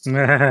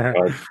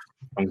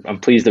 I'm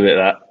pleased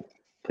about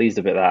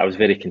that. I was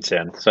very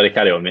concerned. Sorry,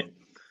 carry on, mate.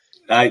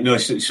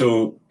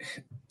 So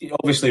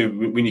obviously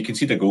when you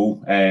concede a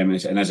goal, and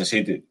as I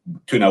said,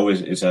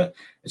 2-0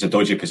 is a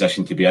dodgy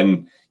position to be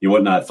in. You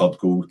want that third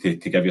goal to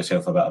give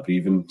yourself a bit of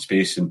breathing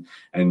space,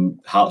 and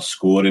Hearts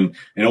score, and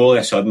all of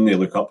a sudden they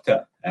look up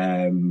to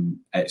it.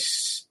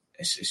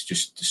 It's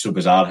just so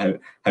bizarre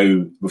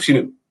how we've seen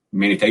it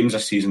many times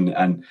this season,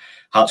 and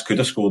Hearts could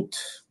have scored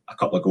a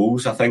couple of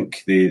goals. I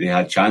think they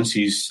had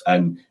chances,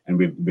 and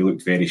we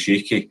looked very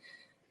shaky.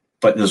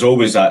 But there's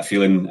always that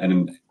feeling,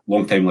 and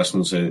long-time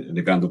listeners of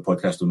the Grand Old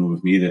podcast will know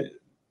with me that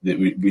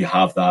we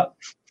have that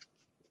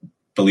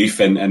belief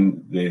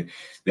in the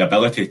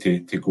ability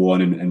to go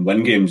on and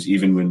win games,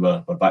 even when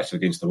we're backs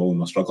against the wall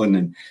and we're struggling.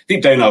 And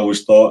deep down, I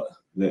always thought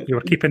that you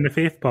were keeping the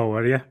faith, Paul,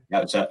 were you?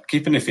 That's it.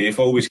 Keeping the faith,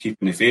 always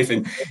keeping the faith.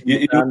 And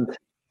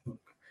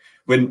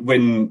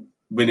when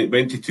it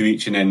went to 2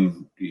 each, and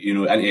then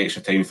into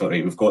extra time, you thought,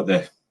 right, you've got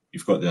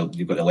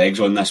the legs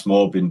on this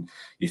mob, and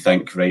you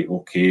think, right,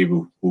 okay,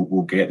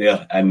 we'll get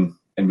there, and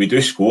we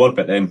do score,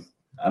 but then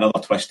another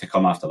twist to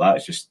come after that.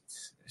 It's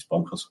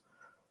bonkers.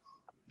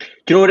 Do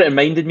you know what it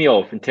reminded me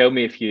of? And tell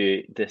me if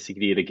you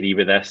disagree or agree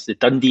with this. The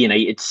Dundee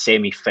United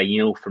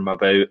semi-final from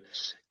about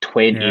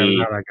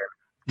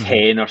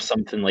 2010 or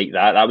something like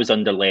that. That was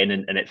under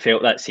Lennon, and it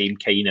felt that same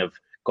kind of,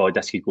 God,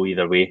 this could go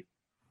either way.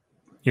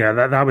 Yeah,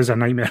 that was a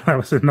nightmare. That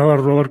was another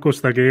roller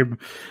coaster game.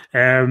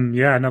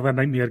 Another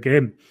nightmare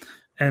game.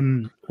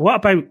 What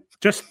about,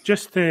 just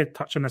to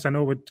touch on this, I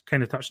know we'd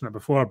kind of touched on it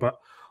before, but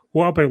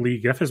what about Lee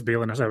Griffiths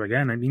bailing us out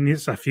again? I mean,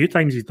 it's a few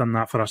times he's done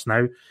that for us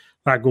now.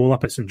 That goal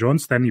up at St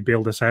Johnstone, he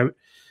bailed us out.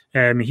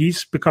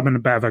 He's becoming a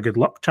bit of a good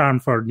luck charm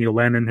for Neil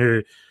Lennon,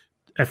 who,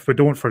 if we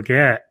don't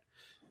forget,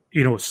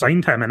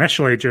 signed him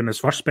initially during his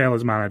first spell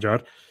as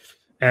manager.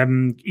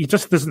 He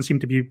just doesn't seem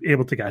to be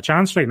able to get a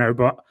chance right now,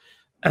 but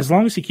as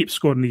long as he keeps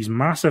scoring these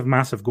massive,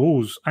 massive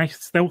goals, I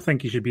still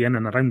think he should be in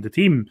and around the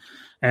team.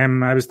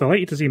 I was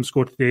delighted to see him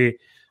score today,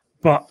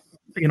 but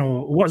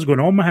what's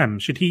going on with him?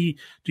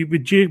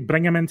 Would you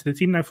bring him into the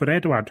team now for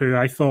Edouard, who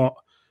I thought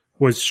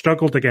was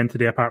struggled again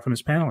today apart from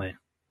his penalty?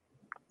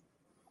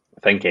 I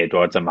think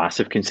Edouard's a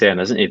massive concern,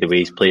 isn't he, the way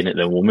he's playing at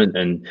the moment?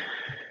 And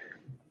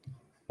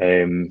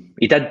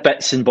he did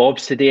bits and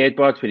bobs today,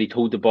 Edouard, where he'd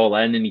hold the ball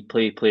in and he'd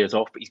play players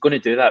off, but he's going to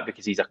do that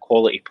because he's a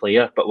quality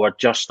player, but we're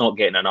just not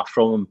getting enough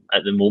from him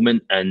at the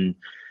moment. And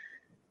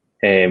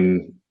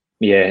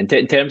in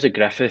terms of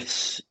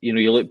Griffiths,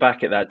 you look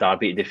back at that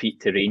derby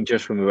defeat to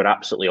Rangers when we were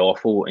absolutely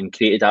awful and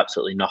created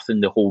absolutely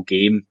nothing the whole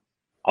game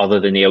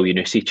other than the El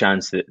Yunusi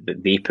chance that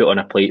they put on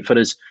a plate for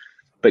us.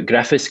 But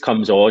Griffiths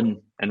comes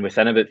on, and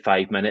within about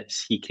 5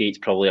 minutes, he creates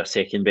probably our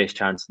second best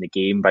chance in the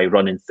game by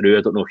running through.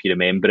 I don't know if you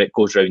remember it,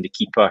 goes round the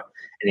keeper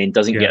and then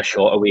doesn't get a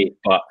shot away,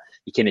 but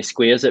he kind of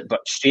squares it.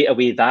 But straight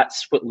away,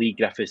 that's what Lee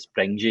Griffiths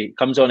brings you.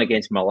 Comes on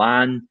against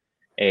Milan,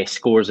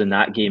 scores in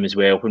that game as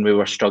well when we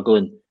were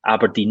struggling.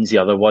 Aberdeen's the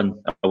other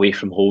one away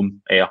from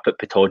home, up at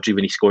Pittodrie,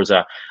 when he scores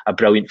a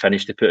brilliant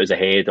finish to put us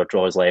ahead or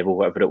draw us level,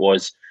 whatever it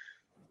was.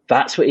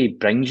 That's what he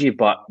brings you,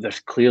 but there's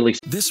clearly...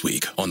 This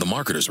week on The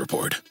Marketer's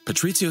Report,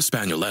 Patrizio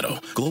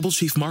Spagnoletto, Global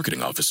Chief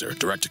Marketing Officer,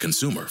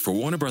 Direct-to-Consumer for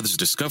Warner Brothers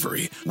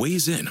Discovery,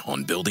 weighs in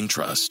on building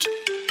trust.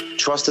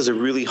 Trust is a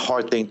really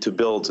hard thing to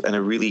build and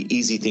a really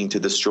easy thing to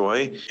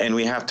destroy, and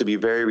we have to be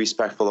very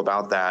respectful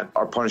about that.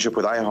 Our partnership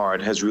with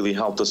iHeart has really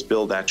helped us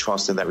build that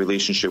trust and that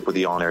relationship with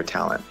the on-air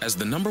talent. As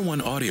the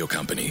 #1 audio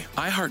company,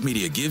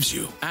 iHeartMedia gives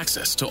you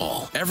access to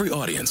all. Every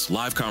audience,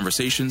 live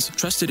conversations,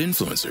 trusted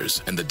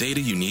influencers, and the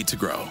data you need to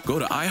grow. Go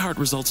to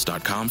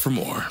iHeartResults.com for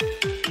more.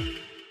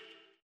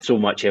 So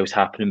much else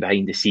happening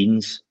behind the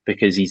scenes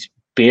because he's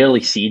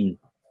barely seen.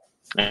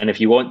 And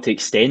if you want to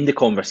extend the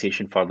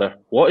conversation further,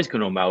 what is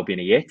going on with Albion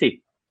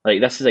Ajeti?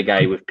 Like, this is a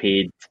guy we've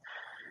paid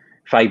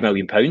 £5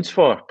 million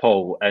for,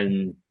 Paul,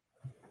 and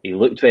he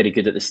looked very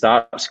good at the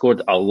start,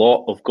 scored a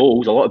lot of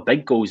goals, a lot of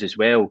big goals as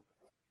well.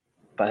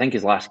 But I think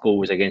his last goal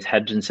was against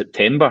Hibs in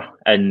September,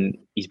 and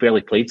he's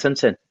barely played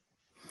since then.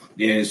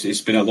 Yeah,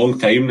 it's been a long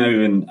time now,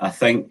 and I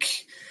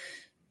think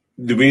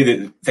the way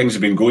that things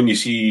have been going, you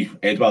see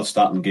Edouard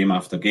starting game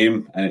after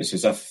game, and it's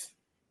as if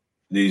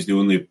he's the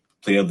only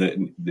player that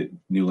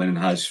Neil Lennon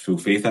has full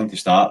faith in to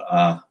start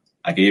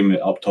a game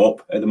up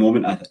top at the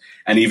moment.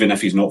 And even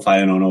if he's not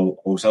firing on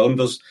all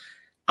cylinders,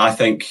 I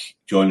think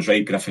John's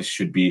right. Griffiths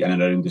should be in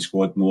and around the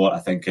squad more. I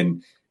think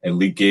in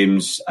league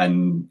games,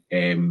 and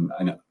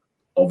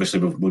obviously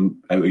we've won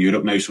out of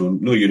Europe now, so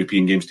no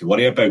European games to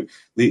worry about.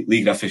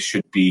 Lee Griffiths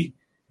should be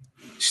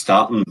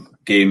starting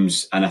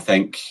games, and I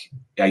think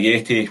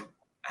Ajeti,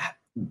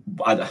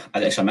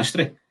 it's a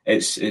mystery.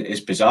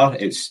 It's bizarre.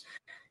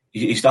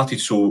 He started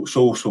so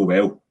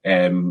well.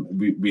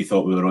 We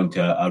thought we were on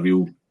to a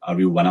real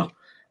winner,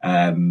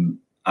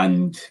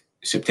 and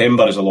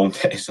September is a long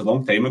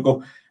time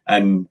ago.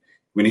 And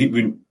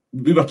when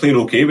we were playing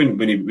okay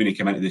when he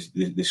came into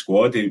the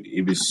squad,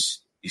 he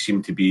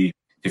seemed to be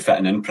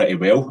fitting in pretty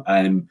well.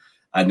 And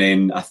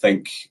then I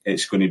think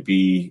it's going to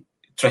be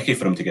tricky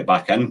for him to get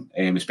back in,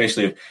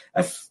 especially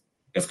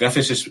if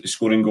Griffiths is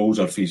scoring goals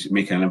or if he's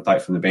making an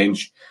impact from the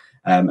bench.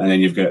 And then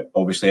you've got,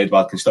 obviously,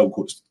 Edouard can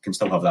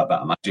still have that bit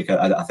of magic.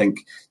 I think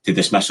to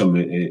dismiss him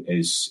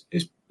is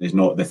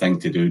not the thing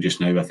to do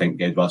just now. I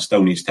think Edouard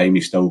still needs time.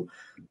 He's still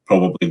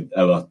probably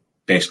our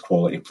best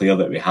quality player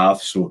that we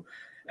have. So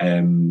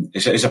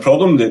it's a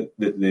problem that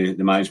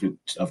the management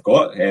have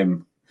got.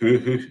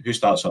 Who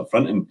starts up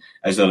front, and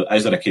is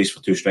there a case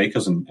for two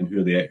strikers, and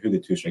who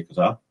the two strikers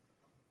are?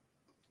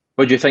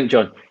 What do you think,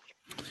 John?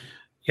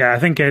 Yeah, I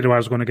think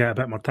Edouard's going to get a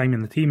bit more time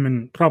in the team,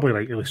 and probably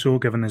rightly so,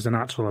 given his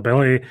natural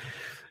ability.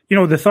 You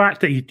know, the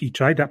fact that he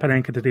tried that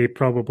Panenka today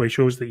probably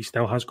shows that he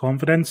still has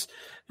confidence.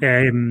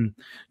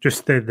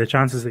 Just the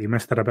chances that he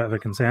missed are a bit of a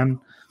concern.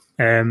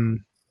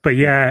 But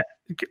yeah,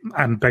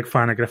 I'm a big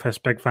fan of Griffiths,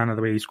 big fan of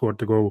the way he scored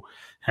the goal.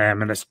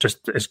 And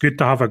it's good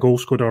to have a goal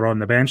scorer on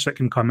the bench that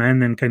can come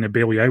in and kind of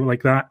bail you out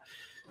like that.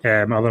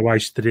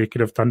 Otherwise, today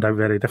could have turned out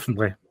very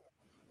differently.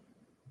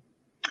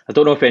 I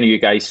don't know if any of you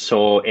guys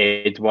saw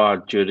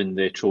Edouard during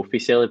the trophy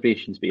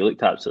celebrations, but he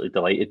looked absolutely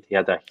delighted. He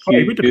had a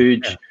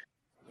huge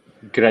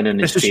grin on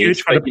his face. This is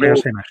huge for the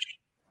players, Hamish.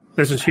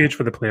 This is huge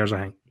for the players,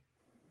 I think.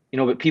 You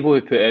know, but people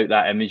who put out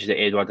that image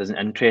that Edouard isn't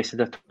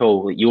interested at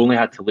all, like, you only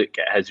had to look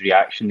at his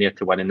reaction there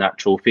to winning that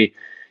trophy.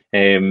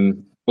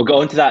 We'll get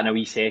on to that in a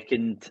wee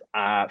second.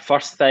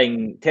 First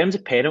thing, in terms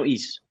of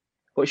penalties,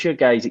 what's your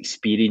guys'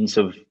 experience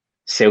of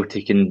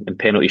Celtic and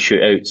penalty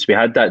shootouts? We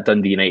had that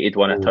Dundee United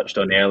one I touched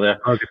on earlier.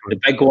 The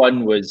big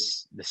one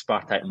was the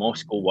Spartak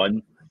Moscow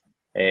one.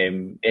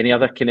 Any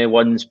other kind of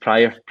ones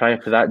prior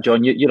to that,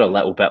 John? You're a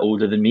little bit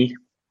older than me.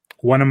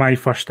 One of my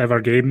first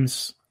ever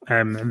games,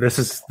 and this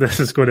is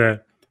going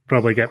to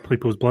probably get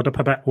people's blood up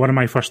a bit. One of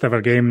my first ever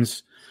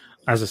games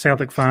as a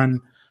Celtic fan,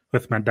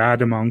 with my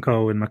dad and my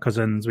uncle and my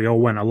cousins, we all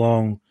went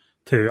along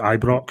to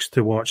Ibrox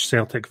to watch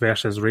Celtic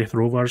versus Wraith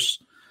Rovers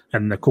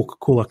in the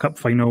Coca-Cola Cup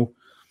final.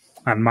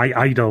 And my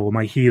idol,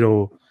 my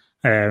hero,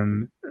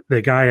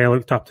 the guy I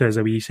looked up to as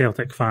a wee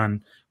Celtic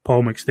fan,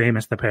 Paul McStay,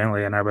 missed the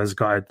penalty, and I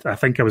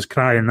think I was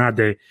crying that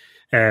day.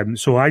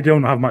 So I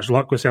don't have much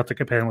luck with Celtic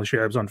at penalty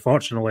shootouts,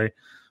 unfortunately.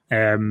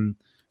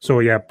 So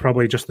yeah,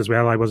 probably just as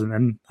well I wasn't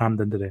in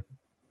Hampden today.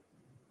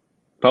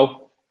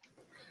 Paul?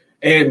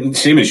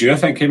 Same as you, I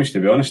think, Hamish,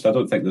 to be honest. I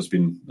don't think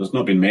there's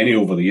not been many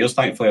over the years,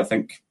 thankfully. I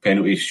think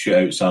penalty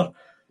shootouts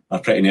are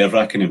pretty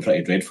nerve-wracking and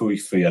pretty dreadful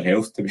for your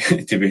health,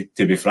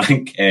 to be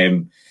frank.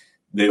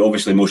 The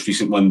obviously most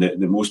recent one that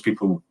most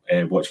people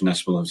watching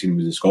this will have seen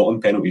was the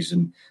Scotland penalties,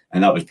 and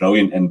that was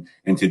brilliant.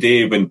 And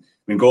today, when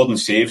Gordon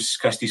saves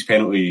Christie's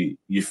penalty,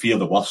 you fear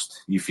the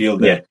worst. You feel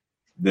that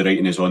the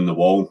writing is on the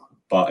wall.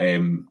 But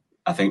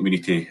I think we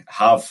need to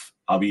have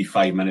a wee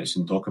 5 minutes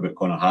and talk about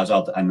Conor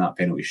Hazard and that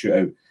penalty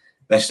shootout.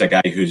 This is a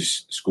guy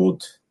who's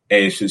scored,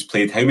 who's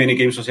played how many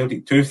games for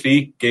Celtic?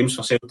 3 games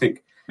for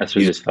Celtic. This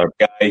was his third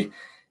guy.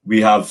 We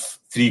have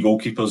 3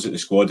 goalkeepers at the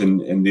squad,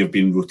 and they've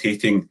been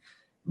rotating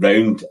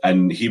round,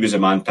 and he was a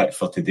man picked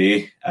for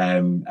today.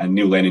 And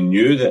Neil Lennon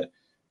knew that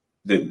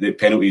the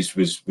penalties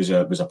was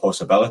a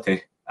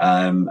possibility,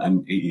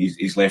 and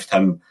he's left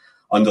him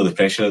under the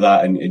pressure of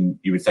that. And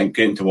you would think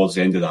getting towards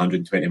the end of the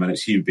 120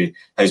 minutes,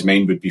 his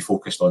mind would be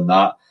focused on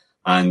that,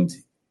 and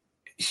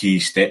he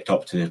stepped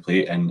up to the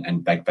plate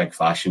in big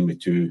fashion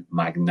with 2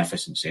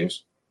 magnificent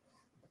saves.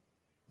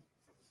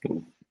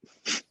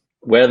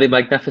 Were they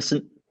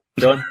magnificent,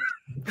 John?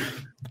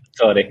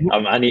 Sorry,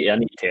 I need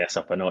to take us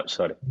up a notch.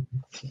 Sorry.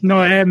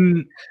 No,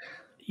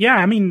 yeah,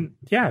 I mean,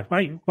 yeah.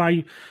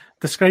 Why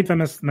describe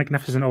them as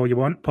magnificent all you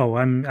want, Paul?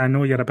 I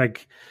know you're a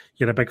big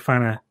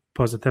fan of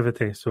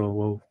positivity,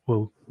 so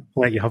we'll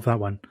let you have that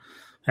one.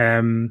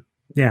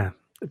 Yeah,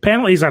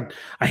 penalties are.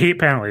 I hate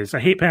penalties.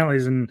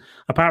 And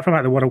apart from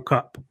at the World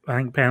Cup, I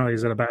think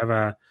penalties are a bit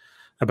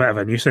of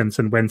a nuisance.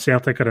 And when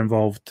Celtic are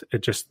involved,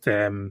 it just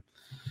rips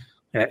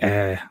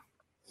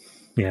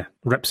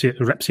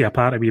you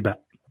apart a wee bit.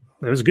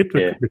 It was good we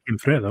came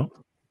through it, though.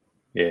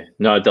 Yeah,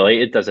 no,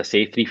 delighted. As I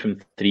say, 3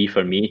 from 3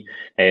 for me.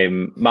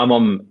 My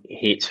mum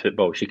hates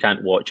football. She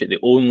can't watch it. The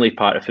only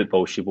part of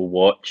football she will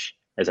watch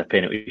is a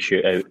penalty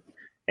shootout.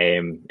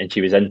 And she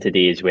was in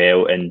today as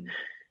well. And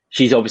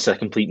she's obviously a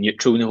complete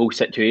neutral in the whole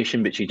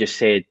situation, but she just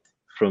said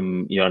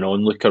from an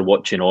onlooker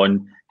watching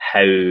on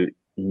how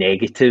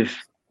negative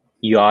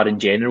you are in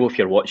general if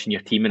you're watching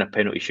your team in a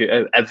penalty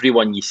shootout.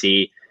 Everyone you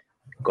say,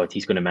 God,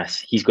 he's going to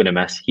miss.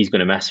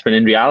 When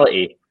in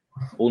reality,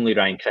 only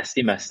Ryan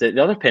Christie missed.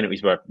 The other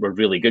penalties were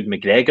really good.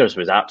 McGregor's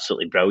was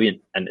absolutely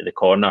brilliant into the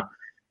corner.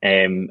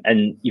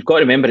 And you've got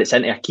to remember, it's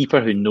into a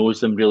keeper who knows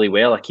them really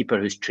well, a keeper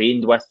who's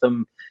trained with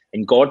them.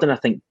 And Gordon, I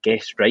think,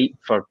 guessed right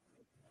for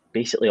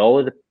basically all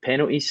of the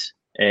penalties.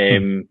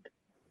 Ayer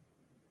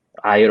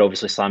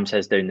obviously slams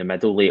his down the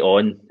middle late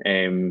on.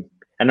 And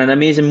an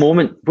amazing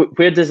moment.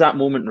 Where does that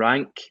moment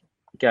rank,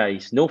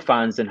 guys? No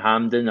fans in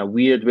Hampden.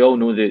 We all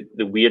know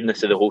the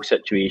weirdness of the whole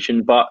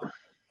situation, but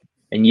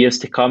in years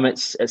to come,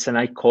 it's an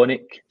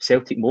iconic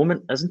Celtic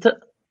moment, isn't it?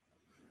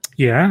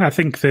 Yeah, I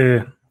think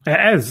it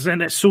is,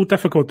 and it's so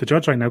difficult to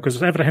judge right now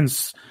because everything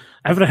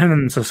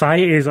in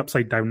society is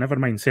upside down. Never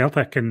mind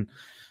Celtic, and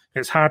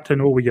it's hard to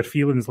know where your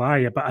feelings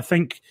lie. But I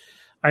think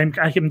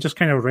I can just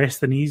kind of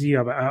resting easy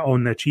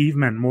on the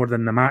achievement more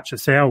than the match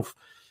itself,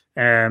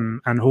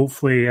 and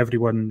hopefully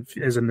everyone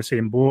is in the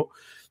same boat.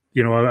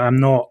 You know, I'm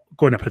not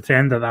going to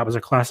pretend that was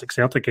a classic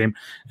Celtic game.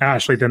 I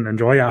actually didn't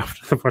enjoy it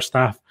after the first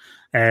half.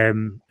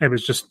 It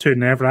was just too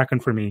nerve-wracking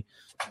for me.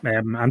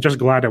 I'm just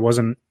glad it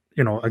wasn't,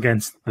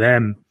 against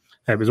them.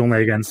 It was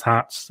only against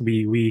Hearts.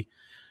 We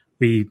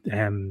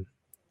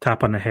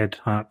tap on the head,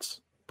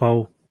 Hearts.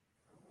 Paul?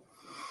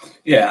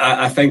 Yeah,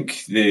 I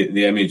think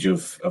the image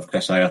of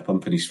Chris Ayer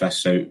pumping his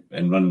fists out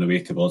and running away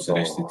towards the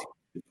rest of the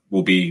team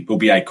will be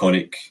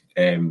iconic.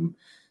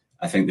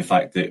 I think the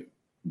fact that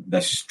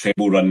this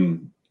treble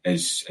run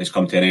is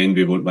come to an end,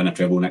 we won't win a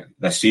treble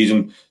this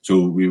season.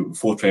 So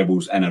 4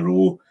 trebles in a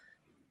row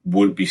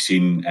won't be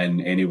seen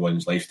in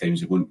anyone's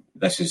lifetimes.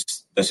 This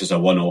is a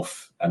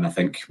one-off, and I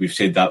think we've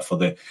said that for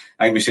the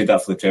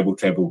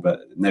treble, but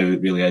now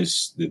it really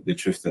is the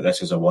truth that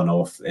this is a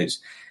one-off. It's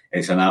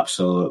an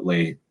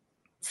absolutely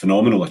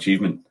phenomenal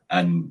achievement,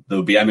 and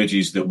there'll be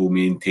images that will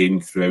maintain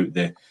throughout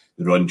the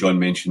run. John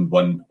mentioned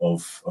one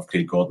of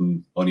Craig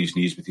Gordon on his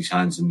knees with his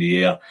hands in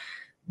the air.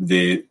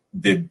 The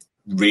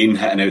rain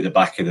hitting out the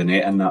back of the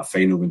net in that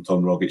final when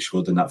Tom Rogic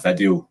scored in that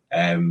video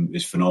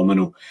is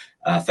phenomenal.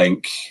 I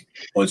think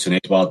Odsonne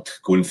Edouard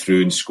going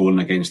through and scoring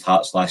against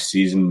Hearts last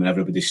season when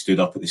everybody stood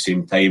up at the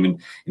same time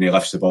and he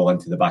lifts the ball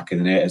into the back of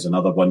the net is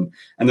another one.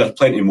 And there are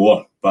plenty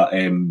more. But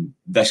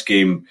this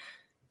game,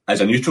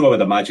 as a neutral, I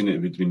would imagine it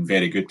would have been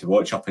very good to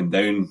watch up and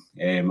down.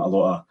 A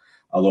lot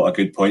of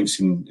good points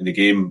in the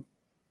game.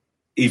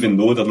 Even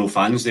though there are no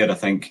fans there, I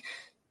think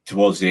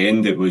towards the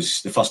end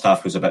the first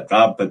half was a bit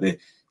drab, but the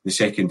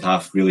second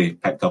half really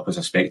picked up as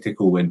a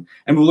spectacle. And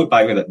we'll look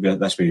back at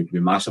this with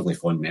massively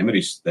fond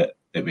memories that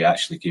we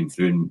actually came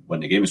through and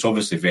won the game. It's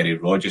obviously very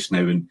raw just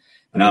now, and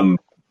I'm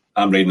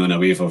riding on a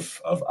wave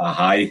of a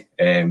high.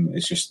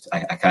 It's just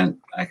I can't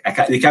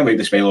wipe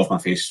the smile off my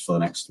face for the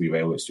next wee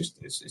while.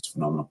 It's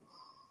phenomenal.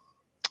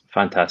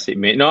 Fantastic,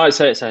 mate. No,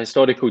 it's a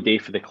historical day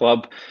for the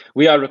club.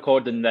 We are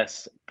recording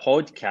this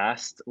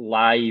podcast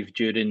live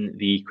during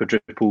the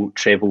Quadruple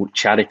Treble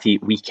Charity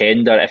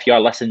Weekender. If you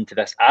are listening to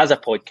this as a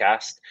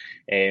podcast,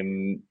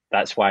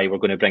 that's why we're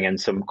going to bring in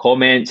some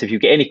comments. If you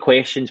get any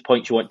questions,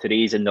 points you want to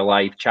raise in the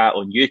live chat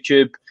on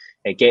YouTube,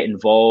 get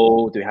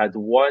involved. We had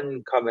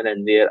one coming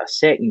in there a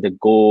second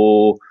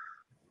ago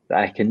that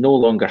I can no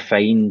longer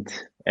find.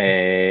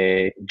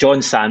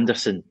 John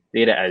Sanderson,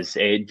 there it is.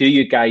 Do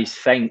you guys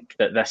think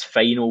that this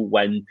final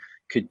win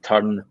could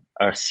turn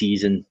our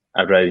season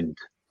around,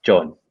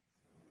 John?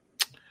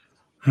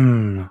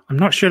 I'm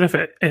not sure if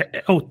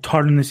it'll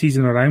turn the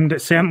season around.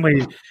 It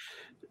certainly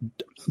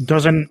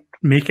doesn't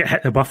make it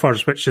hit the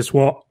buffers, which is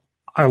what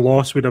a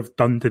loss would have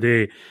done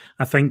today.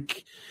 I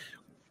think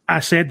I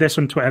said this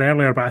on Twitter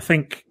earlier, but I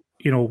think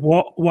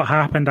what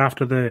happened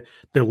after the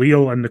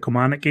Lille and the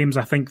Kilmarnock games.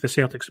 I think the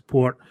Celtic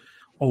support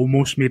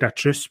almost made a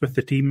truce with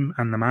the team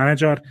and the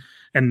manager,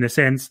 in the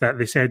sense that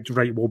they said,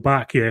 right, we'll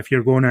back you if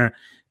you're going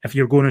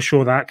to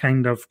show that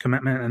kind of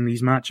commitment in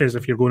these matches.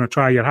 If you're going to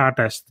try your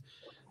hardest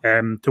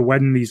to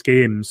win these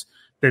games,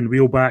 then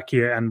we'll back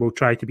you and we'll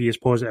try to be as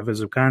positive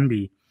as we can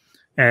be.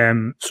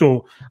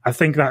 So I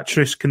think that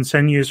truce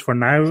continues for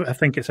now. I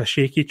think it's a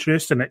shaky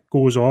truce and it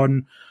goes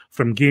on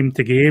from game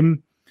to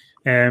game.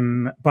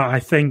 But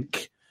I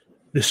think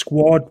the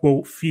squad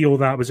will feel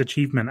that was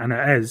achievement, and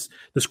it is.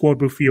 The squad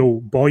will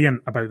feel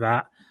buoyant about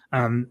that.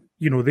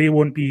 They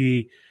won't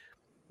be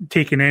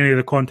taking any of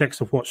the context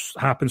of what's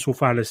happened so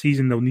far this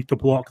season. They'll need to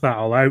block that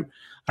all out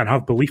and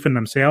have belief in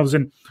themselves.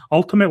 And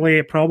ultimately,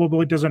 it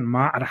probably doesn't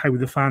matter how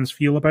the fans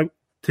feel about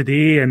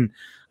today and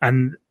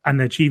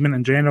the achievement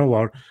in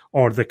general,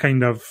 or the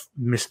kind of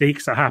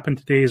mistakes that happened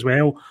today as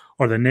well,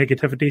 or the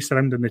negativity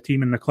surrounding the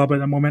team and the club at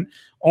the moment.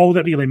 All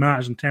that really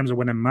matters in terms of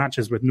winning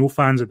matches with no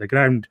fans at the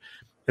ground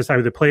is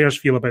how the players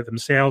feel about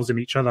themselves and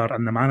each other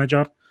and the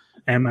manager.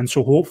 And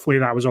so hopefully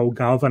that was all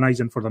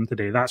galvanising for them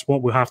today. That's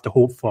what we have to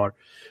hope for.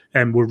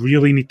 We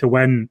really need to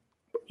win,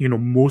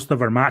 most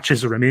of our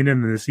matches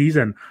remaining in the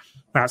season.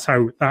 That's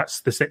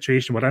the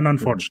situation we're in,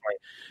 unfortunately.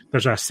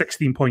 There's a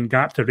 16-point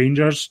gap to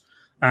Rangers.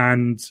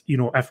 And,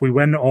 if we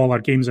win all our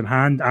games in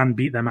hand and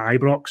beat them at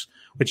Ibrox,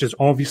 which is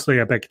obviously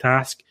a big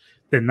task,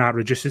 then that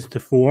reduces to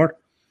 4.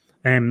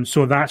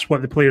 So that's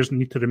what the players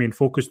need to remain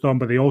focused on,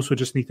 but they also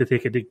just need to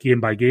take it game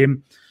by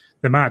game.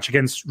 the match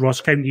against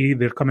Ross County,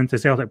 they're coming to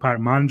Celtic Park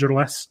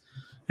managerless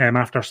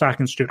after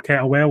sacking Stuart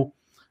Kettlewell.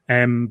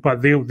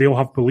 But they'll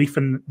have belief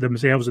in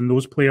themselves and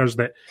those players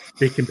that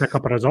they can pick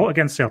up a result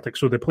against Celtic.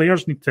 So the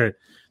players need to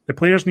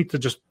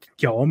just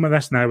get on with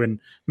this now and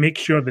make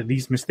sure that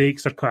these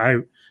mistakes are cut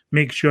out.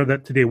 Make sure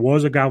that today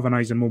was a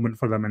galvanising moment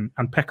for them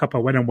and pick up a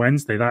win on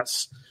Wednesday.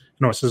 That's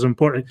it's as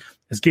important.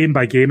 It's game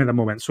by game at the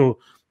moment. So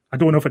I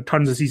don't know if it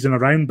turns the season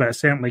around, but it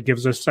certainly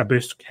gives us a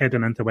boost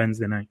heading into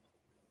Wednesday night.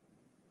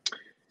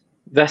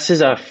 This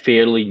is a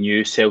fairly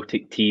new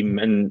Celtic team,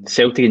 and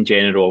Celtic in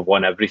general have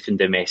won everything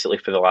domestically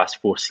for the last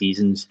 4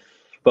 seasons.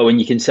 But when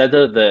you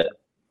consider that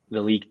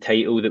the league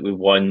title that we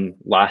won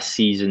last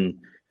season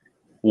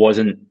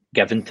wasn't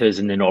given to us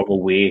in the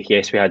normal way,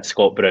 yes, we had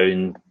Scott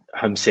Brown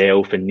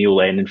himself and Neil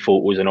Lennon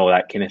photos and all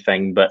that kind of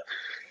thing, but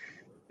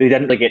they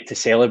didn't really get to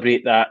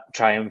celebrate that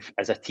triumph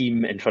as a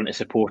team in front of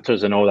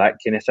supporters and all that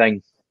kind of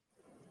thing.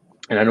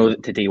 And I know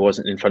that today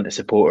wasn't in front of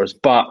supporters,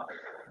 but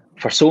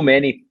for so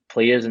many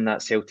players in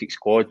that Celtic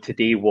squad,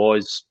 today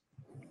was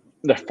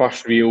their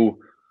first real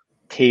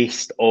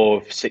taste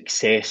of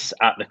success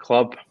at the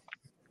club.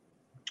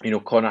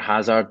 Connor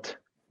Hazard,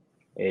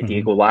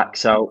 Diego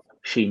Laxalt,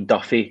 Shane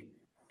Duffy,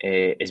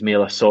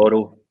 Ismail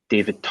Assoro,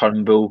 David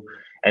Turnbull,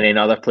 and then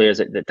other players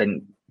that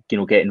didn't,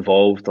 get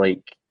involved,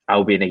 like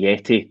Albion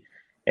Ayeti.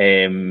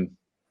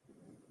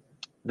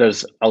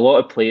 There's a lot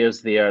of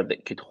players there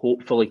that could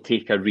hopefully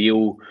take a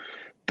real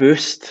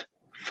boost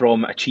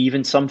from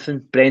achieving something.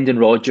 Brendan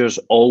Rodgers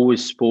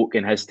always spoke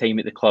in his time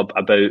at the club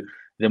about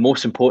the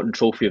most important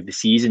trophy of the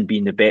season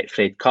being the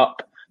Betfred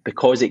Cup,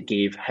 because it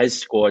gave his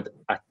squad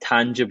a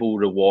tangible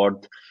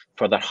reward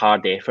for their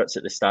hard efforts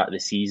at the start of the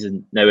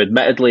season. Now,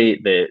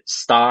 admittedly, the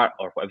start,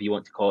 or whatever you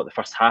want to call it, the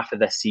first half of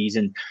this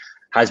season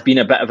has been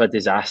a bit of a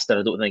disaster.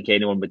 I don't think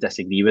anyone would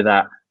disagree with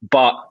that.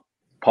 But,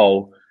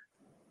 Paul,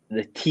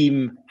 the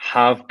team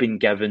have been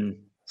given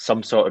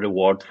some sort of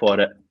reward for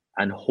it.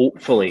 And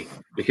hopefully,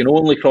 we can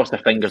only cross our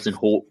fingers and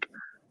hope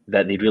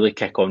that they really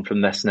kick on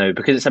from this now,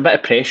 because it's a bit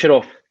of pressure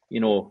off,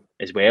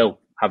 as well,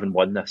 having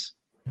won this.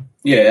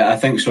 Yeah, I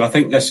think so. I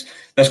think this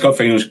cup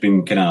final's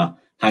been kind of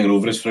hanging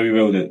over us for a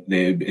while. That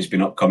it's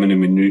been upcoming, and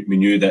we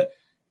knew that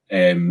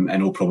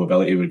in all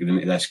probability we're going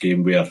into this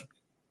game where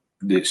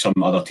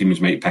some other teams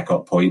might pick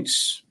up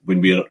points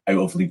when we're out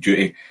of league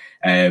duty.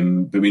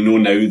 But we know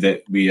now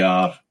that we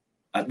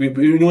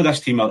know this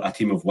team are a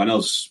team of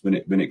winners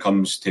when it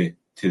comes to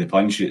the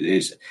punch.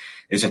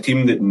 It's a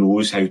team that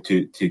knows how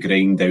to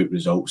grind out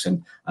results,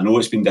 and I know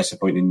it's been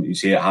disappointing. You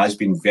say it has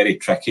been very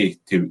tricky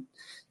to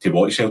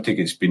watch Celtic.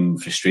 It's been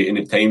frustrating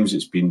at times.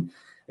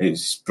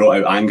 It's brought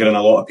out anger in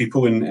a lot of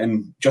people,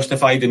 and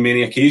justified in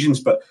many occasions.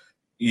 But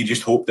you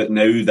just hope that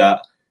now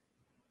that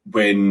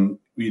when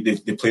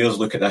the players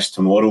look at this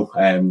tomorrow,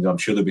 I'm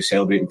sure they'll be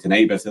celebrating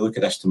tonight, but if they look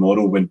at this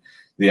tomorrow, when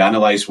they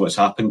analyse what's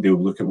happened, they'll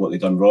look at what they've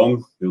done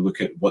wrong, they'll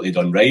look at what they've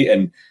done right,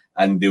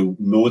 and they'll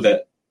know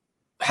that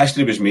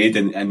history was made,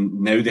 and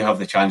now they have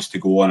the chance to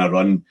go on a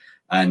run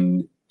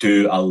and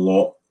do a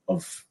lot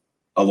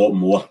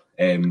more.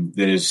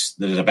 There is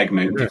a big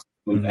mountain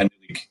in the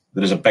league.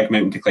 There is a big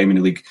mountain to climb in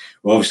the league.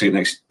 Well, obviously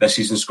this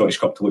season's Scottish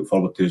Cup to look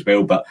forward to as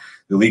well, but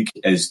the league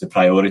is the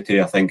priority.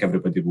 I think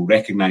everybody will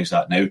recognise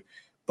that now.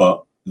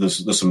 But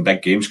there's some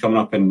big games coming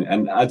up,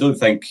 and I don't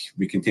think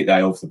we can take the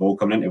eye off the ball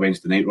coming into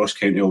Wednesday night. Ross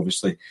County,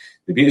 obviously,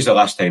 they beat us the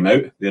last time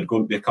out. They're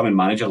coming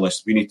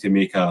managerless. We need to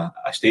make a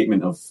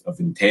statement of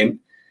intent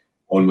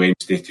on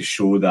Wednesday to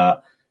show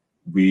that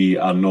we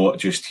are not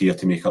just here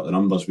to make up the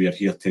numbers. We are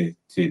here to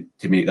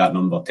make that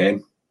number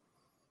 10.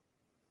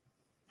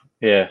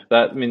 Yeah,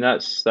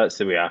 that's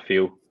the way I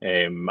feel.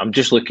 I'm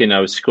just looking. I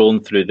was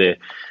scrolling through the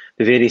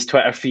various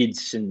Twitter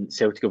feeds, and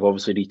Celtic have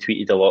obviously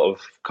retweeted a lot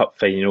of cup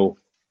final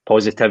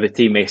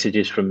positivity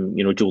messages from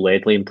Joe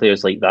Ledley and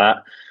players like that.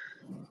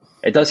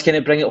 It does kind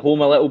of bring it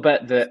home a little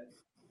bit that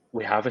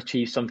we have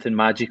achieved something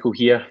magical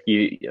here.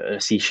 You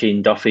see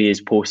Shane Duffy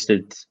is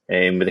posted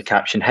with the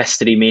caption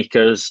 "History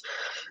Makers."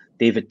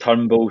 David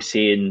Turnbull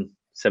saying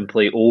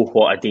simply, "Oh,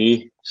 what a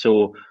day!"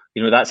 So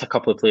that's a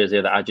couple of players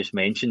there that I just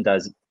mentioned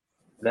as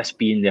this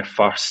being their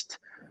first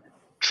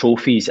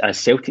trophies as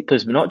Celtic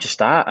players. But not just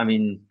that.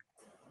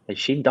 Has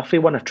Shane Duffy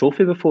won a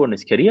trophy before in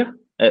his career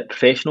at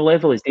professional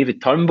level? Is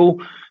David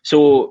Turnbull?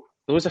 So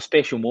those are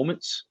special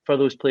moments for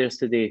those players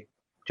today,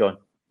 John.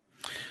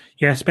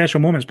 Yeah, special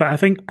moments. But I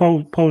think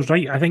Paul's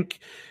right. I think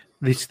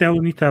they still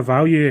need to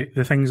evaluate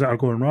the things that are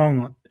going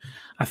wrong.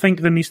 I think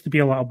there needs to be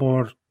a lot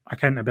more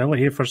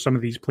accountability for some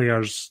of these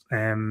players.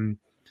 Some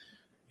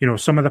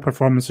of the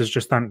performances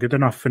just aren't good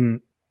enough.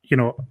 And,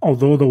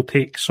 although they'll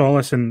take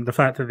solace in the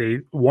fact that they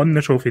won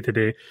the trophy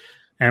today,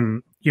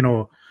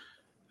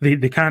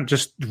 they can't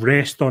just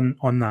rest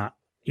on that.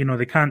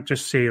 They can't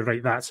just say,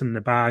 right, that's in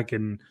the bag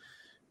and,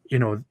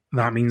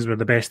 that means we're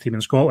the best team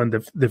in Scotland.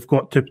 They've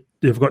got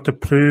to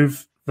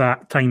prove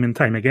that time and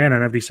time again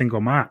in every single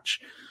match.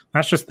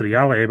 That's just the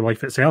reality of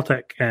life at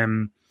Celtic.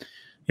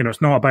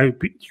 It's not about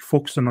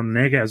focusing on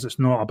negatives. It's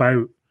not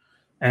about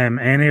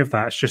any of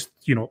that. It's just,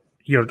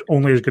 you're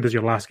only as good as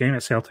your last game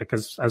at Celtic,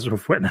 as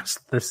we've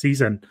witnessed this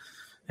season.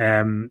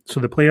 So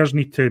the players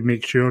need to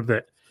make sure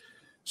that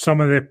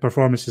some of the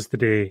performances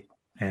today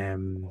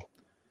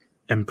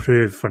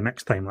improve for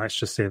next time. Let's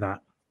just say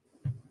that.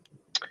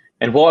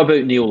 And what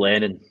about Neil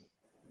Lennon?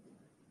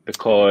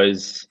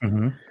 Because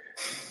a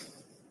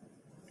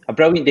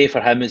brilliant day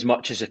for him as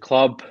much as a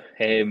club.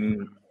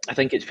 I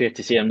think it's fair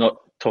to say I'm not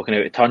talking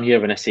out of turn here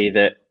when I say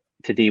that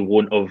today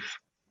won't have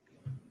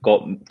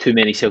got too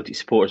many Celtic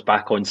supporters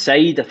back on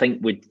side. I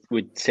think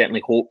we'd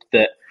certainly hope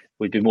that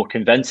we'd be more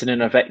convincing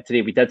in our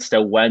victory. We did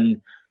still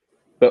win.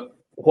 But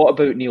what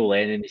about Neil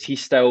Lennon? Is he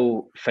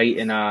still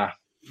fighting a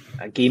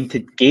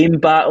game-to-game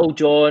battle,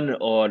 John?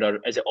 Or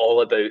is it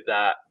all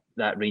about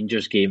that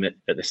Rangers game at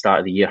the start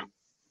of the year?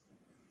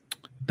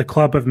 The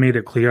club have made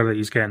it clear that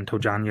he's getting till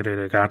January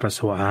regardless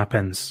of what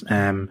happens.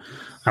 And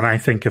I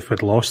think if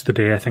we'd lost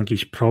today, I think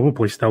he's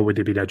probably still would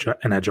have been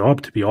in a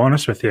job, to be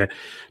honest with you,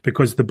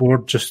 because the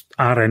board just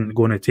aren't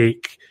going to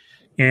take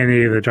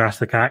any of the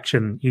drastic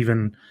action,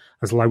 even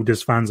as loud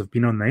as fans have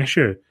been on the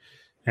issue.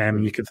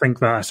 You could think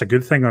that that's a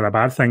good thing or a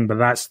bad thing, but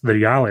that's the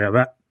reality of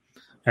it.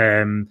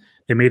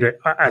 They made it,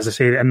 as I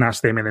say in that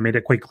statement, they made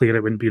it quite clear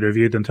it wouldn't be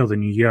reviewed until the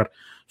new year.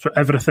 So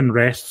everything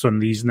rests on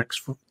these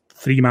next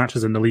 3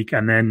 matches in the league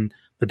and then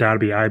the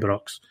Derby at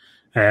Ibrox.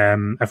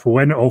 If we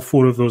win all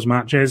 4 of those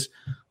matches,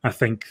 I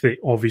think that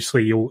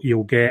obviously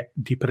you'll get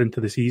deeper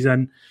into the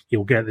season.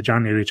 You'll get the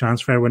January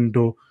transfer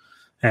window.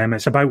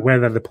 It's about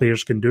whether the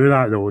players can do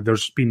that, though.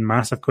 There's been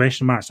massive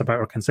question marks about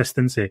our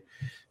consistency.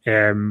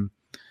 And,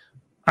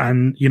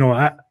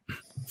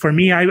 for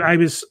me, I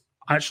was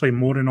actually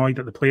more annoyed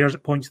at the players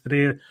at points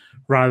today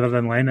rather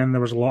than Lennon.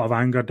 There was a lot of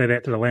anger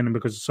directed at Lennon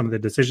because of some of the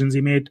decisions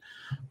he made.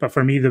 But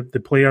for me, the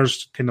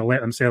players kind of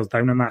let themselves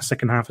down in that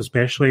second half,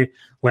 especially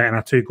letting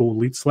a 2-goal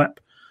lead slip.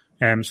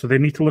 So they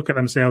need to look at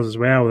themselves as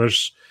well.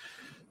 There's,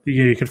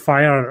 you could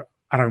fire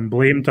around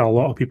blame to a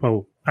lot of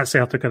people at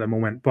Celtic at the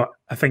moment, but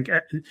I think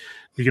the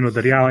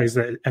reality is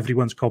that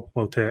everyone's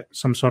culpable to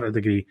some sort of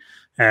degree.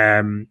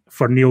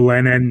 For Neil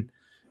Lennon,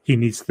 he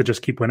needs to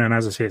just keep winning.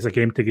 As I say, it's a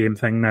game-to-game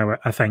thing now,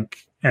 I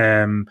think,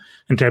 in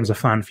terms of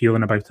fan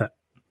feeling about it.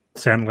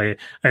 Certainly.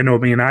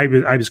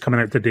 I was coming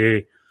out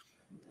today,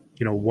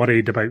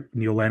 worried about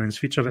Neil Lennon's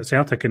future at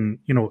Celtic. And,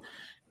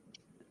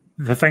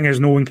 the thing is,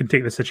 no one can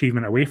take this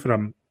achievement away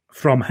from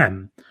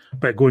him.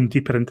 But going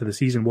deeper into the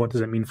season, what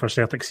does it mean for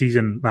Celtic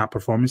season, that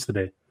performance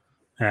today?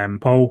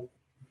 Paul,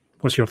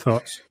 what's your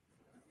thoughts?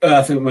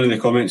 I think one of the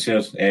comments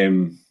here,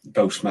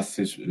 Bill Smith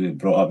has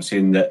brought up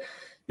saying that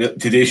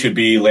today should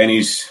be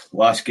Lenny's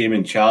last game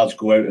in charge,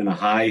 go out on a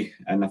high,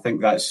 and I think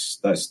that's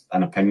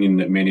an opinion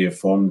that many have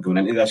formed going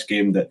into this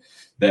game, that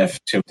if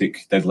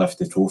Celtic did lift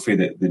the trophy,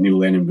 that Neil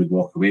Lennon would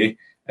walk away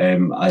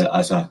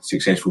as a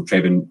successful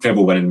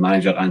treble winning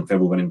manager and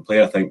treble winning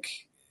player. I think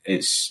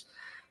it's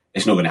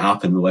not going to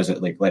happen, though, is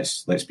it? Like,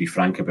 let's be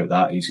frank about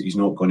that. He's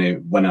not going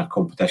to win a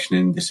competition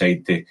and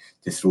decide to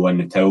throw in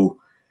the towel.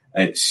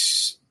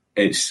 It's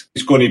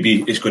going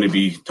to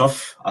be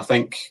tough, I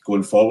think,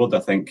 going forward. I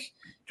think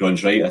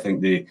John's right. I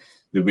think the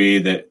way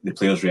that the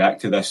players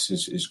react to this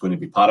is going to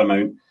be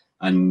paramount,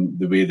 and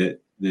the way that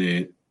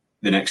the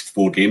next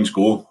 4 games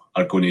go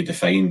are going to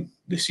define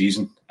the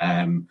season.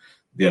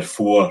 There are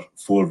four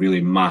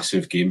really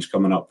massive games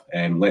coming up.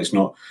 Let's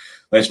not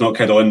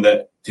kid on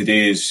that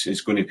today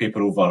is going to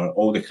paper over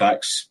all the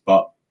cracks,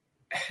 but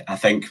I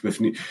think with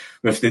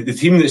the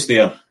team that's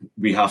there,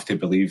 we have to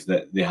believe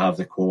that they have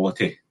the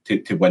quality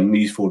to win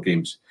these 4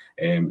 games.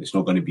 It's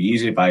not going to be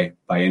easy by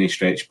any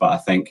stretch, but I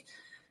think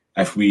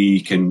if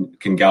we can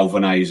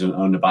galvanise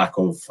on the back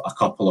of a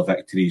couple of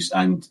victories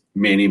and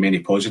many, many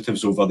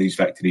positives over these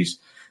victories,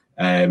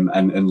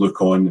 and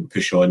look on and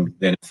push on,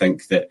 then I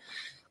think that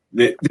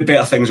the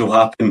better things will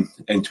happen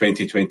in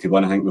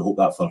 2021. I think we hope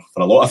that for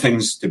a lot of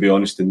things, to be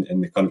honest,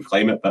 in the current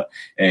climate, but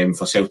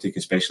for Celtic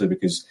especially,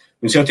 because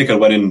when Celtic are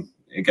winning,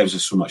 it gives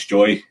us so much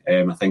joy.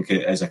 I think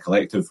as a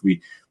collective,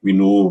 we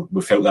know,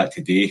 we felt that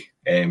today.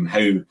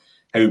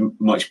 How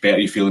much better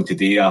you're feeling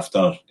today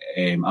after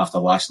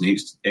last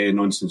night's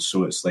nonsense.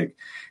 So it's like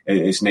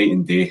it's night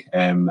and day.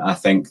 I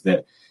think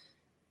that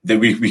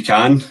we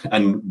can,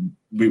 and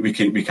we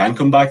can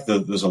come back.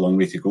 There's a long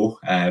way to go.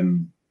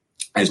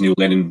 Is Neil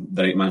Lennon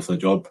the right man for the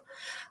job?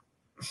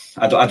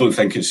 I don't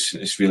think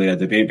it's really a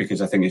debate,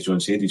 because I think, as John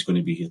said, he's going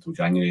to be here till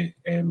January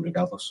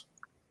regardless.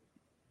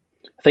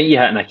 I think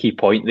you're hitting a key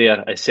point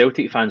there. As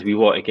Celtic fans, we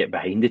want to get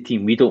behind the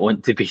team. We don't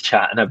want to be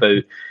chatting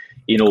about,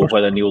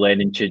 whether Neil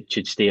Lennon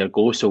should stay or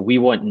go. So we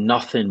want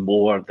nothing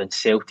more than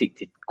Celtic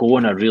to go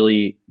on a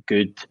really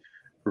good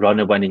run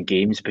of winning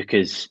games,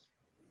 because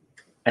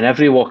in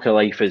every walk of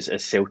life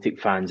as Celtic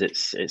fans,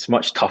 it's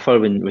much tougher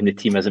when the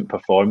team isn't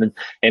performing.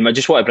 I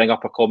just want to bring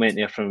up a comment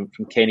there from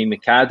Kenny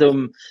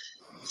McAdam,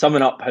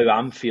 summing up how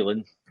I'm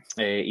feeling.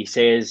 He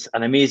says,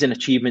 an amazing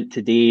achievement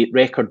today,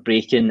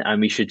 record-breaking,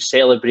 and we should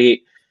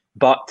celebrate.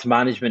 But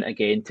management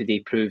again today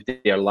proved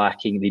they are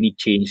lacking. They need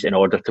change in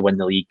order to win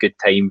the league. Good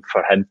time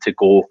for him to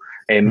go.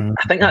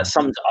 I think that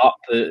sums it up.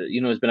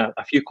 There's been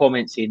a few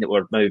comments saying that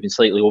we're maybe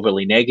slightly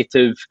overly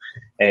negative.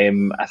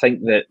 I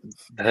think that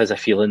there is a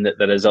feeling that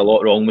there is a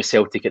lot wrong with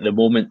Celtic at the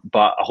moment,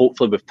 but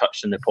hopefully we've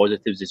touched on the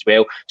positives as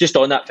well. Just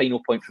on that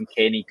final point from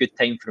Kenny, good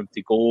time for him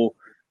to go.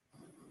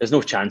 There's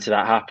no chance of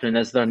that happening,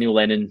 is there? Neil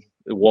Lennon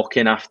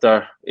walking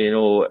after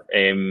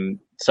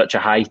such a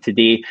high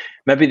today.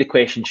 Maybe the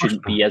question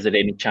shouldn't be, is there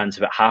any chance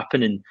of it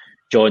happening?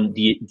 John,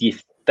 do you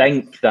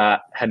think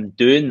that him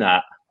doing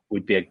that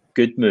would be a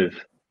good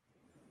move?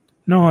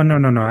 No. I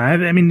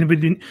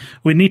mean,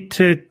 we need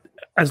to,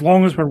 as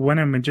long as we're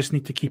winning, we just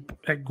need to keep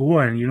it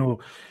going.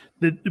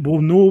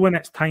 We'll know when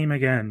it's time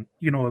again.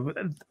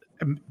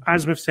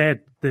 As we've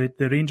said, the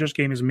Rangers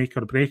game is make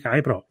or break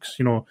at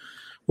Ibrox.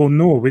 Well,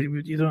 no,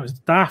 it's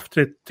daft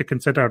to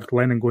consider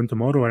Lennon going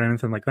tomorrow or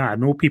anything like that. I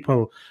know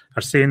people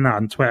are saying that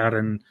on Twitter,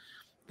 and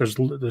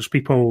there's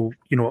people,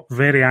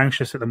 very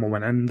anxious at the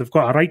moment, and they've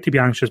got a right to be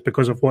anxious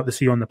because of what they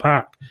see on the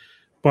park.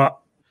 But,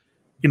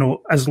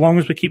 as long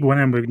as we keep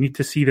winning, we need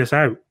to see this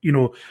out.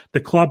 The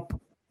club,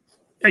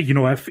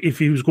 if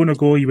he was going to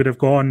go, he would have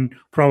gone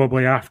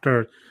probably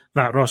after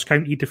that Ross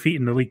County defeat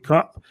in the League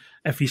Cup.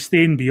 If he's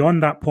staying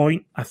beyond that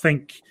point, I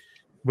think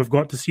we've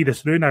got to see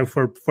this through now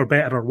for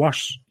better or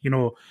worse.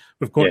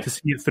 We've got to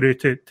see it through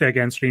to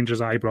against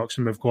Rangers at Ibrox,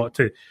 and we've got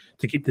to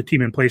keep the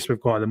team in place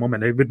we've got at the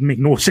moment. It would make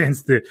no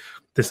sense to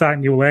sack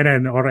Neil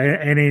Lennon or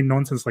any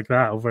nonsense like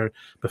that over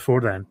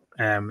before then.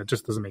 It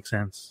just doesn't make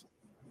sense.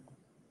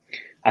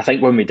 I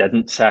think when we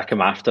didn't sack him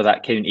after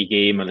that County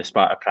game or the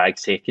Sparta Prague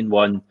second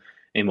one,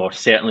 or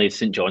certainly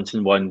St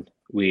Johnstone one,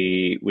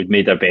 we'd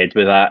made our bed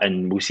with that,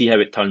 and we'll see how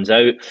it turns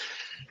out.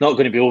 Not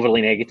going to be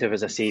overly negative,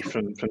 as I say,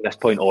 from this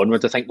point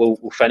onwards. I think we'll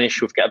finish.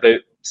 We've got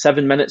about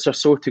 7 minutes or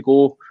so to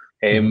go.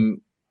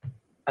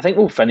 I think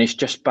we'll finish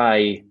just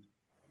by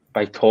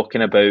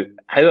talking about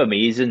how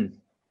amazing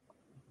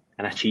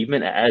an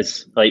achievement it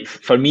is. Like,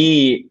 for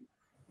me,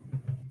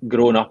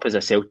 growing up as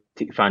a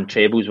Celtic fan,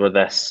 trebles were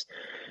this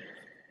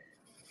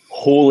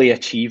holy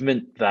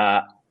achievement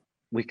that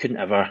we couldn't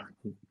ever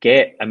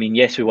get. I mean,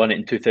 yes, we won it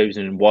in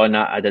 2001.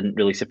 I didn't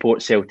really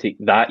support Celtic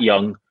that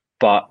young,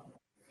 but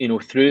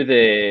through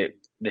the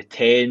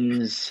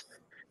tens,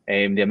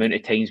 the amount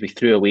of times we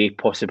threw away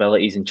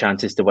possibilities and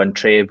chances to win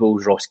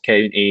trebles, Ross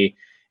County,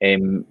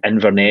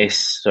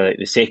 Inverness,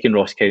 the second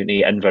Ross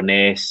County,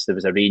 Inverness, there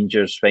was a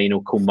Rangers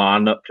final,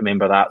 Kilmarnock,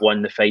 remember that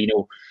one, the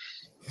final.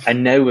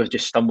 And now we've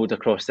just stumbled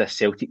across this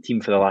Celtic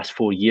team for the last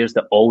 4 years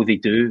that all they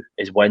do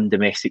is win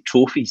domestic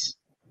trophies.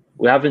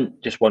 We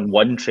haven't just won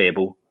one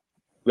treble.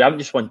 We haven't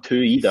just won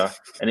two either.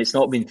 And it's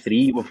not been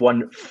three. We've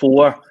won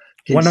 4.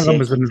 One of them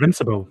was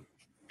invincible.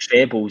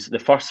 Trebles. The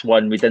first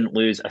one, we didn't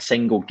lose a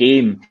single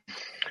game.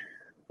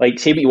 Like,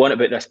 say what you want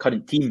about this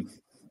current team,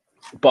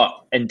 but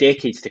in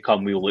decades to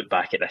come, we'll look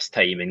back at this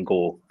time and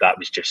go, that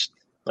was just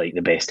like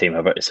the best time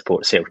ever to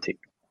support Celtic.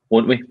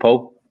 Won't we,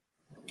 Paul?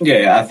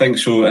 Yeah, I think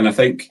so. And I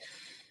think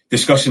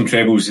discussing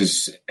trebles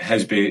has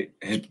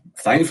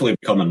thankfully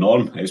become a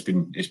norm. It's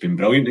been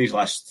brilliant these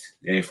last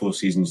 4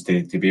 seasons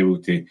to be able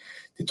to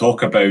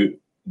talk about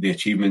the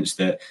achievements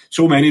that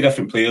so many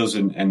different players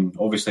and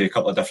obviously a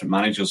couple of different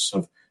managers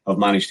have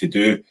managed to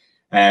do.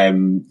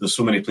 There's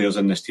so many players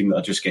in this team that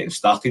are just getting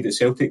started at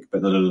Celtic,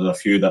 but there are a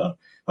few that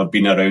have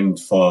been around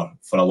for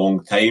a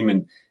long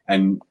time,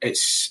 and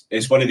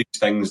it's one of these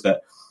things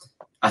that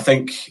I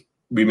think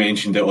we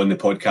mentioned it on the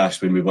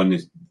podcast when we won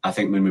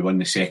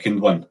the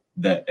second one,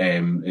 that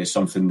it's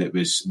something that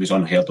was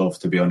unheard of,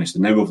 to be honest.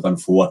 And now we've done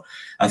 4.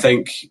 I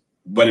think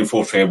winning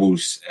 4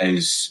 trebles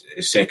is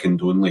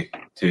second only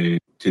to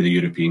the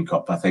European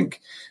Cup. I think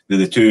they're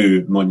the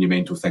 2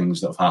 monumental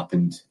things that have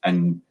happened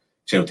in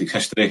Celtic's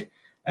history.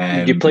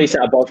 Did you place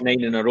it above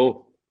 9 in a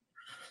row?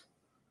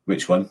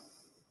 Which one?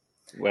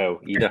 Well,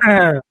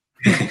 either.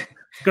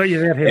 Got you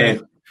there.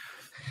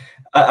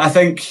 I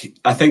think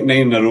 9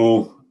 in a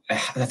row.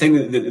 I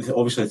think that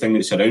obviously the thing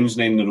that surrounds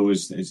 9 in a row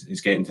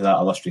is getting to that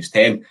illustrious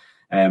 10.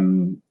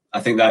 I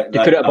think that you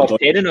put it above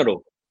 10 in a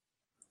row.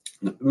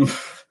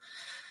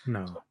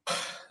 No,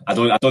 I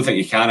don't think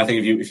you can. I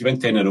think if you win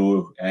 10 in a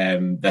row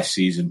this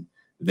season,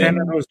 then 10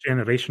 in a row is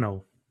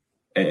generational.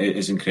 It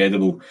is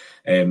incredible.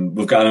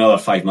 We've got another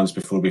 5 months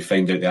before we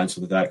find out the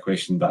answer to that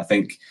question. But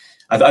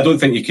I don't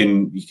think you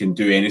can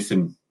do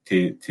anything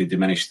to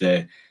diminish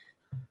the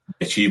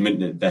achievement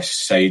that this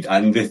side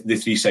and the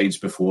 3 sides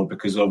before,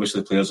 because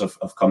obviously players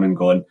have come and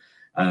gone.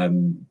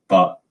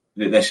 But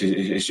this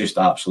is just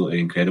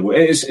absolutely incredible.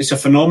 It's a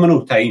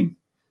phenomenal time.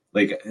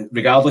 Like,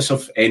 regardless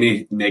of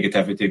any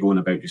negativity going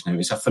about just now,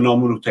 it's a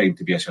phenomenal time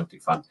to be a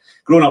Celtic fan.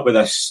 Growing up with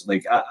this,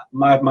 like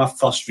my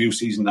first real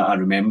season that I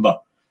remember,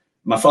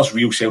 my first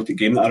real Celtic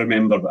game that I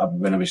remember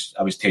when I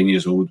was 10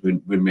 years old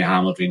when we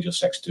hammered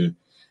Rangers 6-2,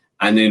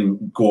 and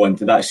then go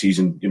into that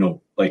season,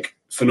 like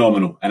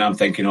phenomenal. And I'm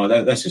thinking,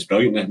 this is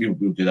brilliant.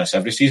 We'll do this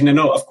every season. And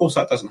no, of course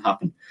that doesn't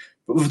happen.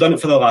 But we've done it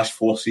for the last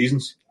 4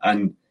 seasons,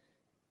 and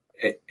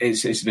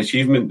it's an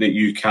achievement that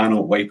you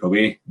cannot wipe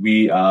away.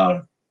 We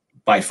are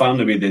by far and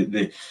away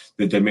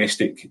the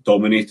domestic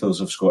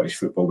dominators of Scottish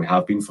football. We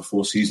have been for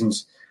 4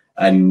 seasons.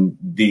 and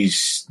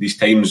these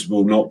times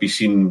will not be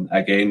seen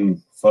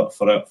again for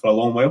a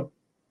long while.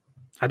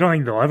 I don't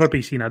think they'll ever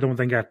be seen. I don't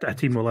think a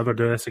team will ever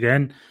do this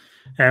again.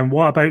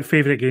 What about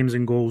favourite games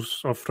and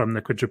goals from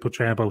the quadruple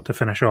treble to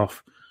finish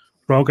off?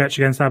 Rogic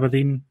against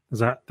Aberdeen.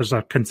 There's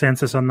a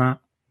consensus on that?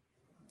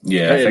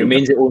 Yeah, it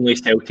remains the only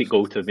Celtic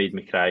goal to have made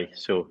me cry.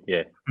 So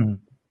yeah,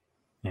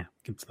 yeah,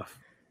 good stuff.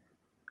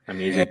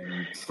 Amazing.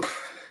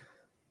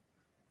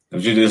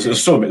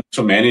 There's so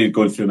many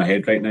going through my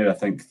head right now. I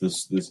think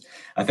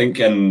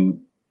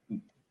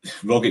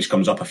Rogic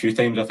comes up a few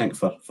times. I think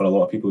for a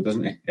lot of people,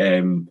 doesn't he?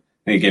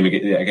 The game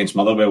against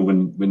Motherwell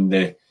when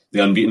the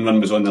unbeaten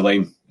run was on the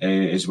line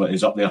is what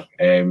is up there.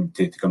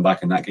 To come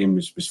back in that game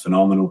was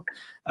phenomenal.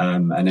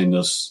 And then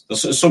there's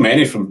so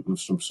many from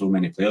so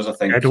many players. I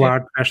think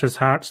Edouard versus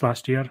Hearts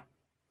last year.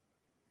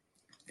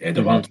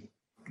 Edouard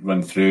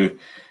run through.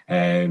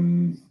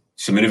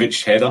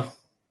 Simunovic header.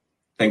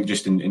 I think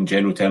just in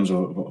general terms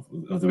of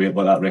the way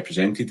what that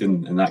represented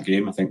in that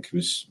game, I think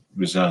was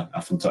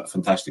a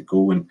fantastic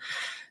goal. And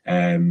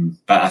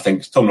but I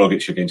think Tom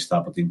Rogic against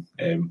Aberdeen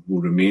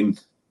will remain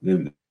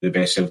the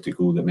best Celtic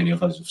goal that many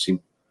of us have seen.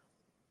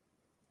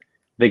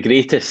 The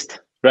greatest.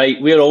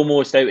 Right, we're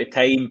almost out of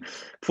time.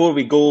 Before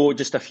we go,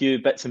 just a few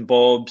bits and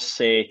bobs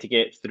to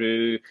get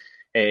through.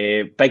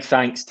 Big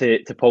thanks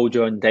to Paul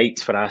John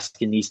Dykes for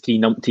asking these three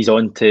numpties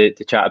on to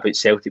chat about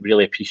Celtic.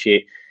 Really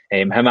appreciate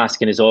him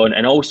asking us on,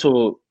 and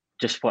also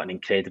just what an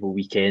incredible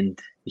weekend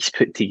he's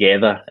put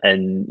together.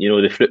 And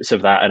the fruits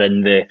of that are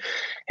in the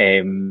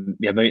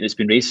amount that's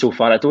been raised so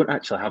far. I don't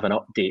actually have an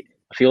update.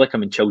 I feel like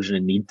I'm in Children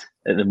in Need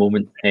at the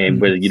moment, where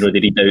they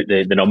read out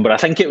the number. I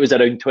think it was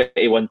around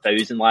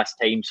 21,000 last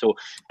time. So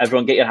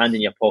everyone, get your hand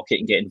in your pocket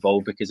and get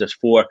involved, because there's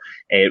 4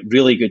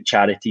 really good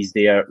charities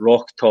there: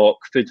 Rock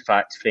Talk, Food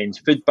Facts Friends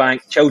Food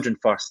Bank, Children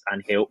First,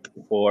 and Help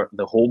for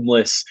the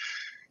Homeless.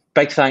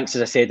 Big thanks,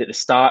 as I said at the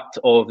start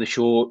of the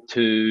show,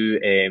 to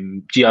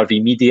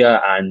GRV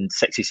Media and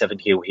 67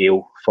 Hail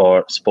Hail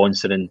for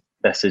sponsoring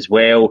this as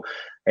well.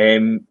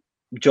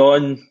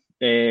 John,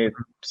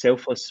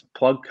 selfless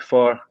plug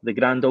for the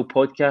Grand Old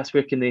Podcast.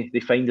 Where can they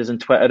find us on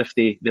Twitter if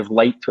they've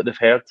liked what they've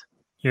heard?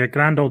 Yeah,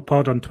 Grand Old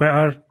Pod on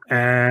Twitter.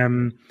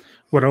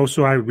 We're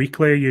also out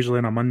weekly, usually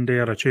on a Monday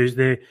or a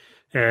Tuesday,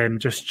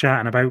 just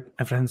chatting about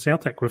everything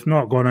Celtic. We've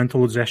not gone into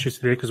loads of issues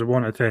today because we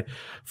wanted to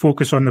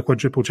focus on the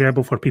quadruple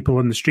treble for people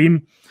on the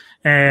stream.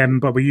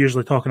 But we're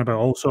usually talking about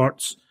all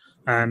sorts,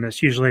 and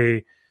it's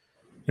usually,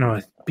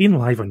 being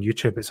live on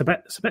YouTube, it's a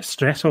bit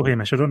stressful,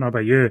 Hamish. I don't know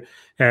about you.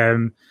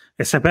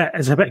 It's a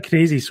bit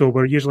crazy, so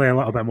we're usually a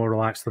little bit more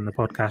relaxed than the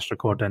podcast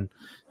recording.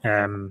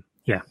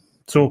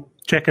 So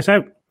check us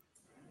out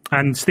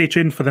and stay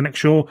tuned for the next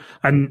show.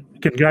 And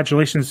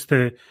congratulations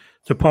to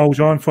Paul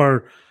John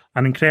for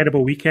an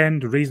incredible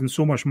weekend, raising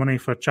so much money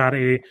for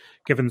charity,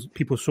 giving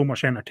people so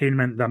much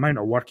entertainment. The amount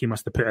of work he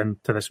must have put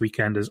into this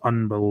weekend is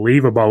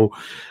unbelievable.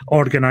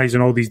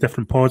 Organising all these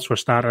different pods for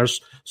starters,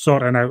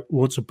 sorting out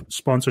loads of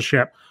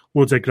sponsorship,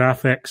 loads of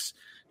graphics,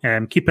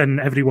 keeping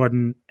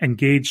everyone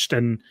engaged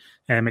and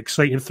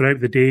excited throughout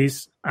the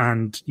days.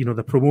 And,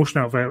 the promotion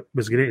of it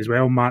was great as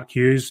well. Mark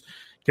Hughes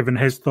giving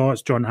his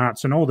thoughts, John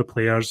Hartson, and all the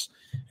players.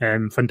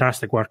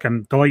 Fantastic work.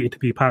 I'm delighted to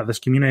be part of this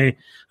community.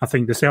 I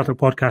think the Celtic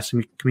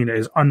podcasting community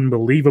is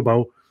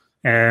unbelievable,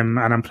 and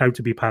I'm proud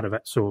to be part of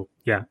it. So,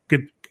 yeah,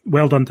 good.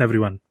 Well done to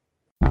everyone.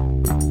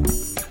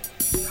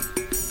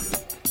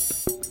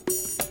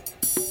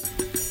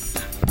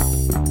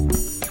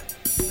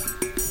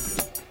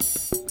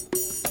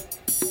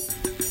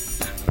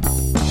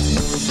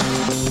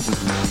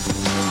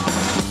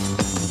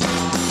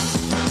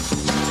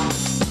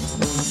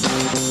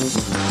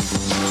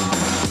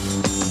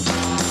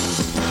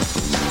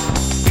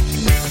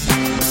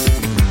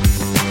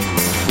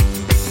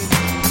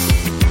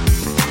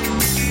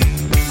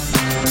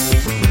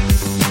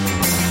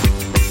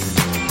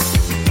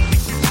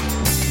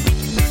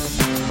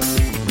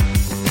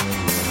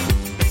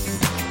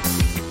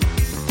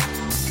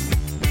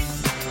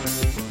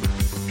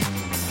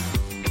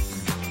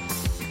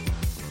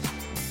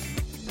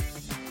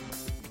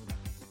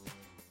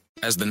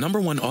 As the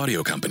 #1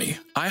 audio company,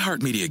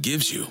 iHeartMedia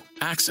gives you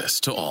access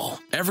to all.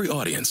 Every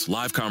audience,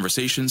 live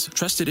conversations,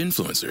 trusted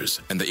influencers,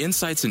 and the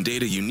insights and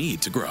data you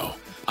need to grow.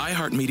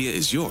 iHeartMedia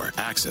is your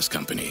access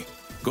company.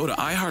 Go to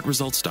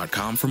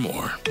iHeartResults.com for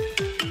more.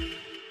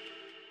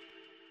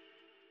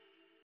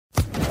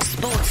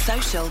 Sports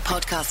Social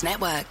Podcast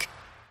Network.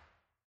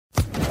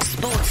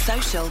 Sports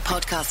Social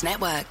Podcast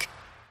Network.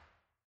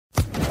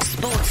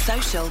 Sports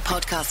Social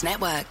Podcast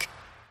Network.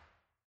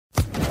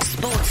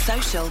 Sports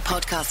Social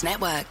Podcast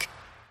Network.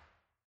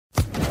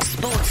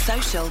 Sports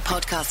Social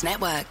Podcast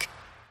Network.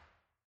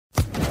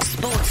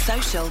 Sports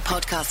Social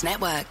Podcast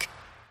Network.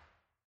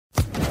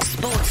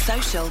 Sports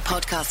Social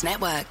Podcast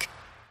Network.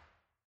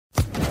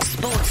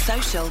 Sports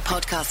Social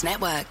Podcast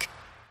Network.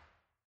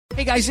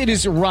 Hey guys, it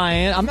is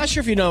Ryan. I'm not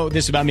sure if you know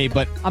this about me,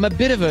 but I'm a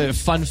bit of a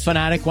fun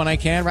fanatic when I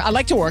can. I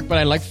like to work, but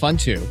I like fun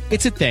too.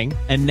 It's a thing.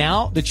 And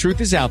now the truth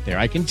is out there.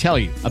 I can tell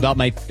you about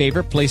my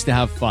favorite place to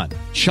have fun.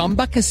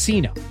 Chumba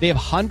Casino. They have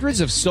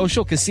hundreds of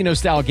social casino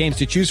style games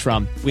to choose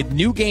from with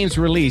new games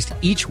released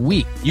each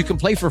week. You can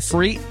play for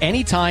free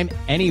anytime,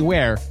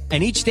 anywhere.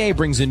 And each day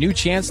brings a new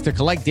chance to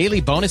collect daily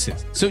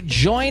bonuses. So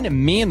join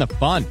me in the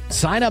fun.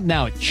 Sign up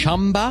now at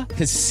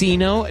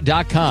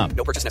ChumbaCasino.com.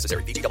 No purchase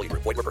necessary. VGW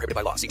Group. Void where prohibited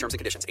by law. See terms and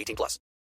conditions. 18+.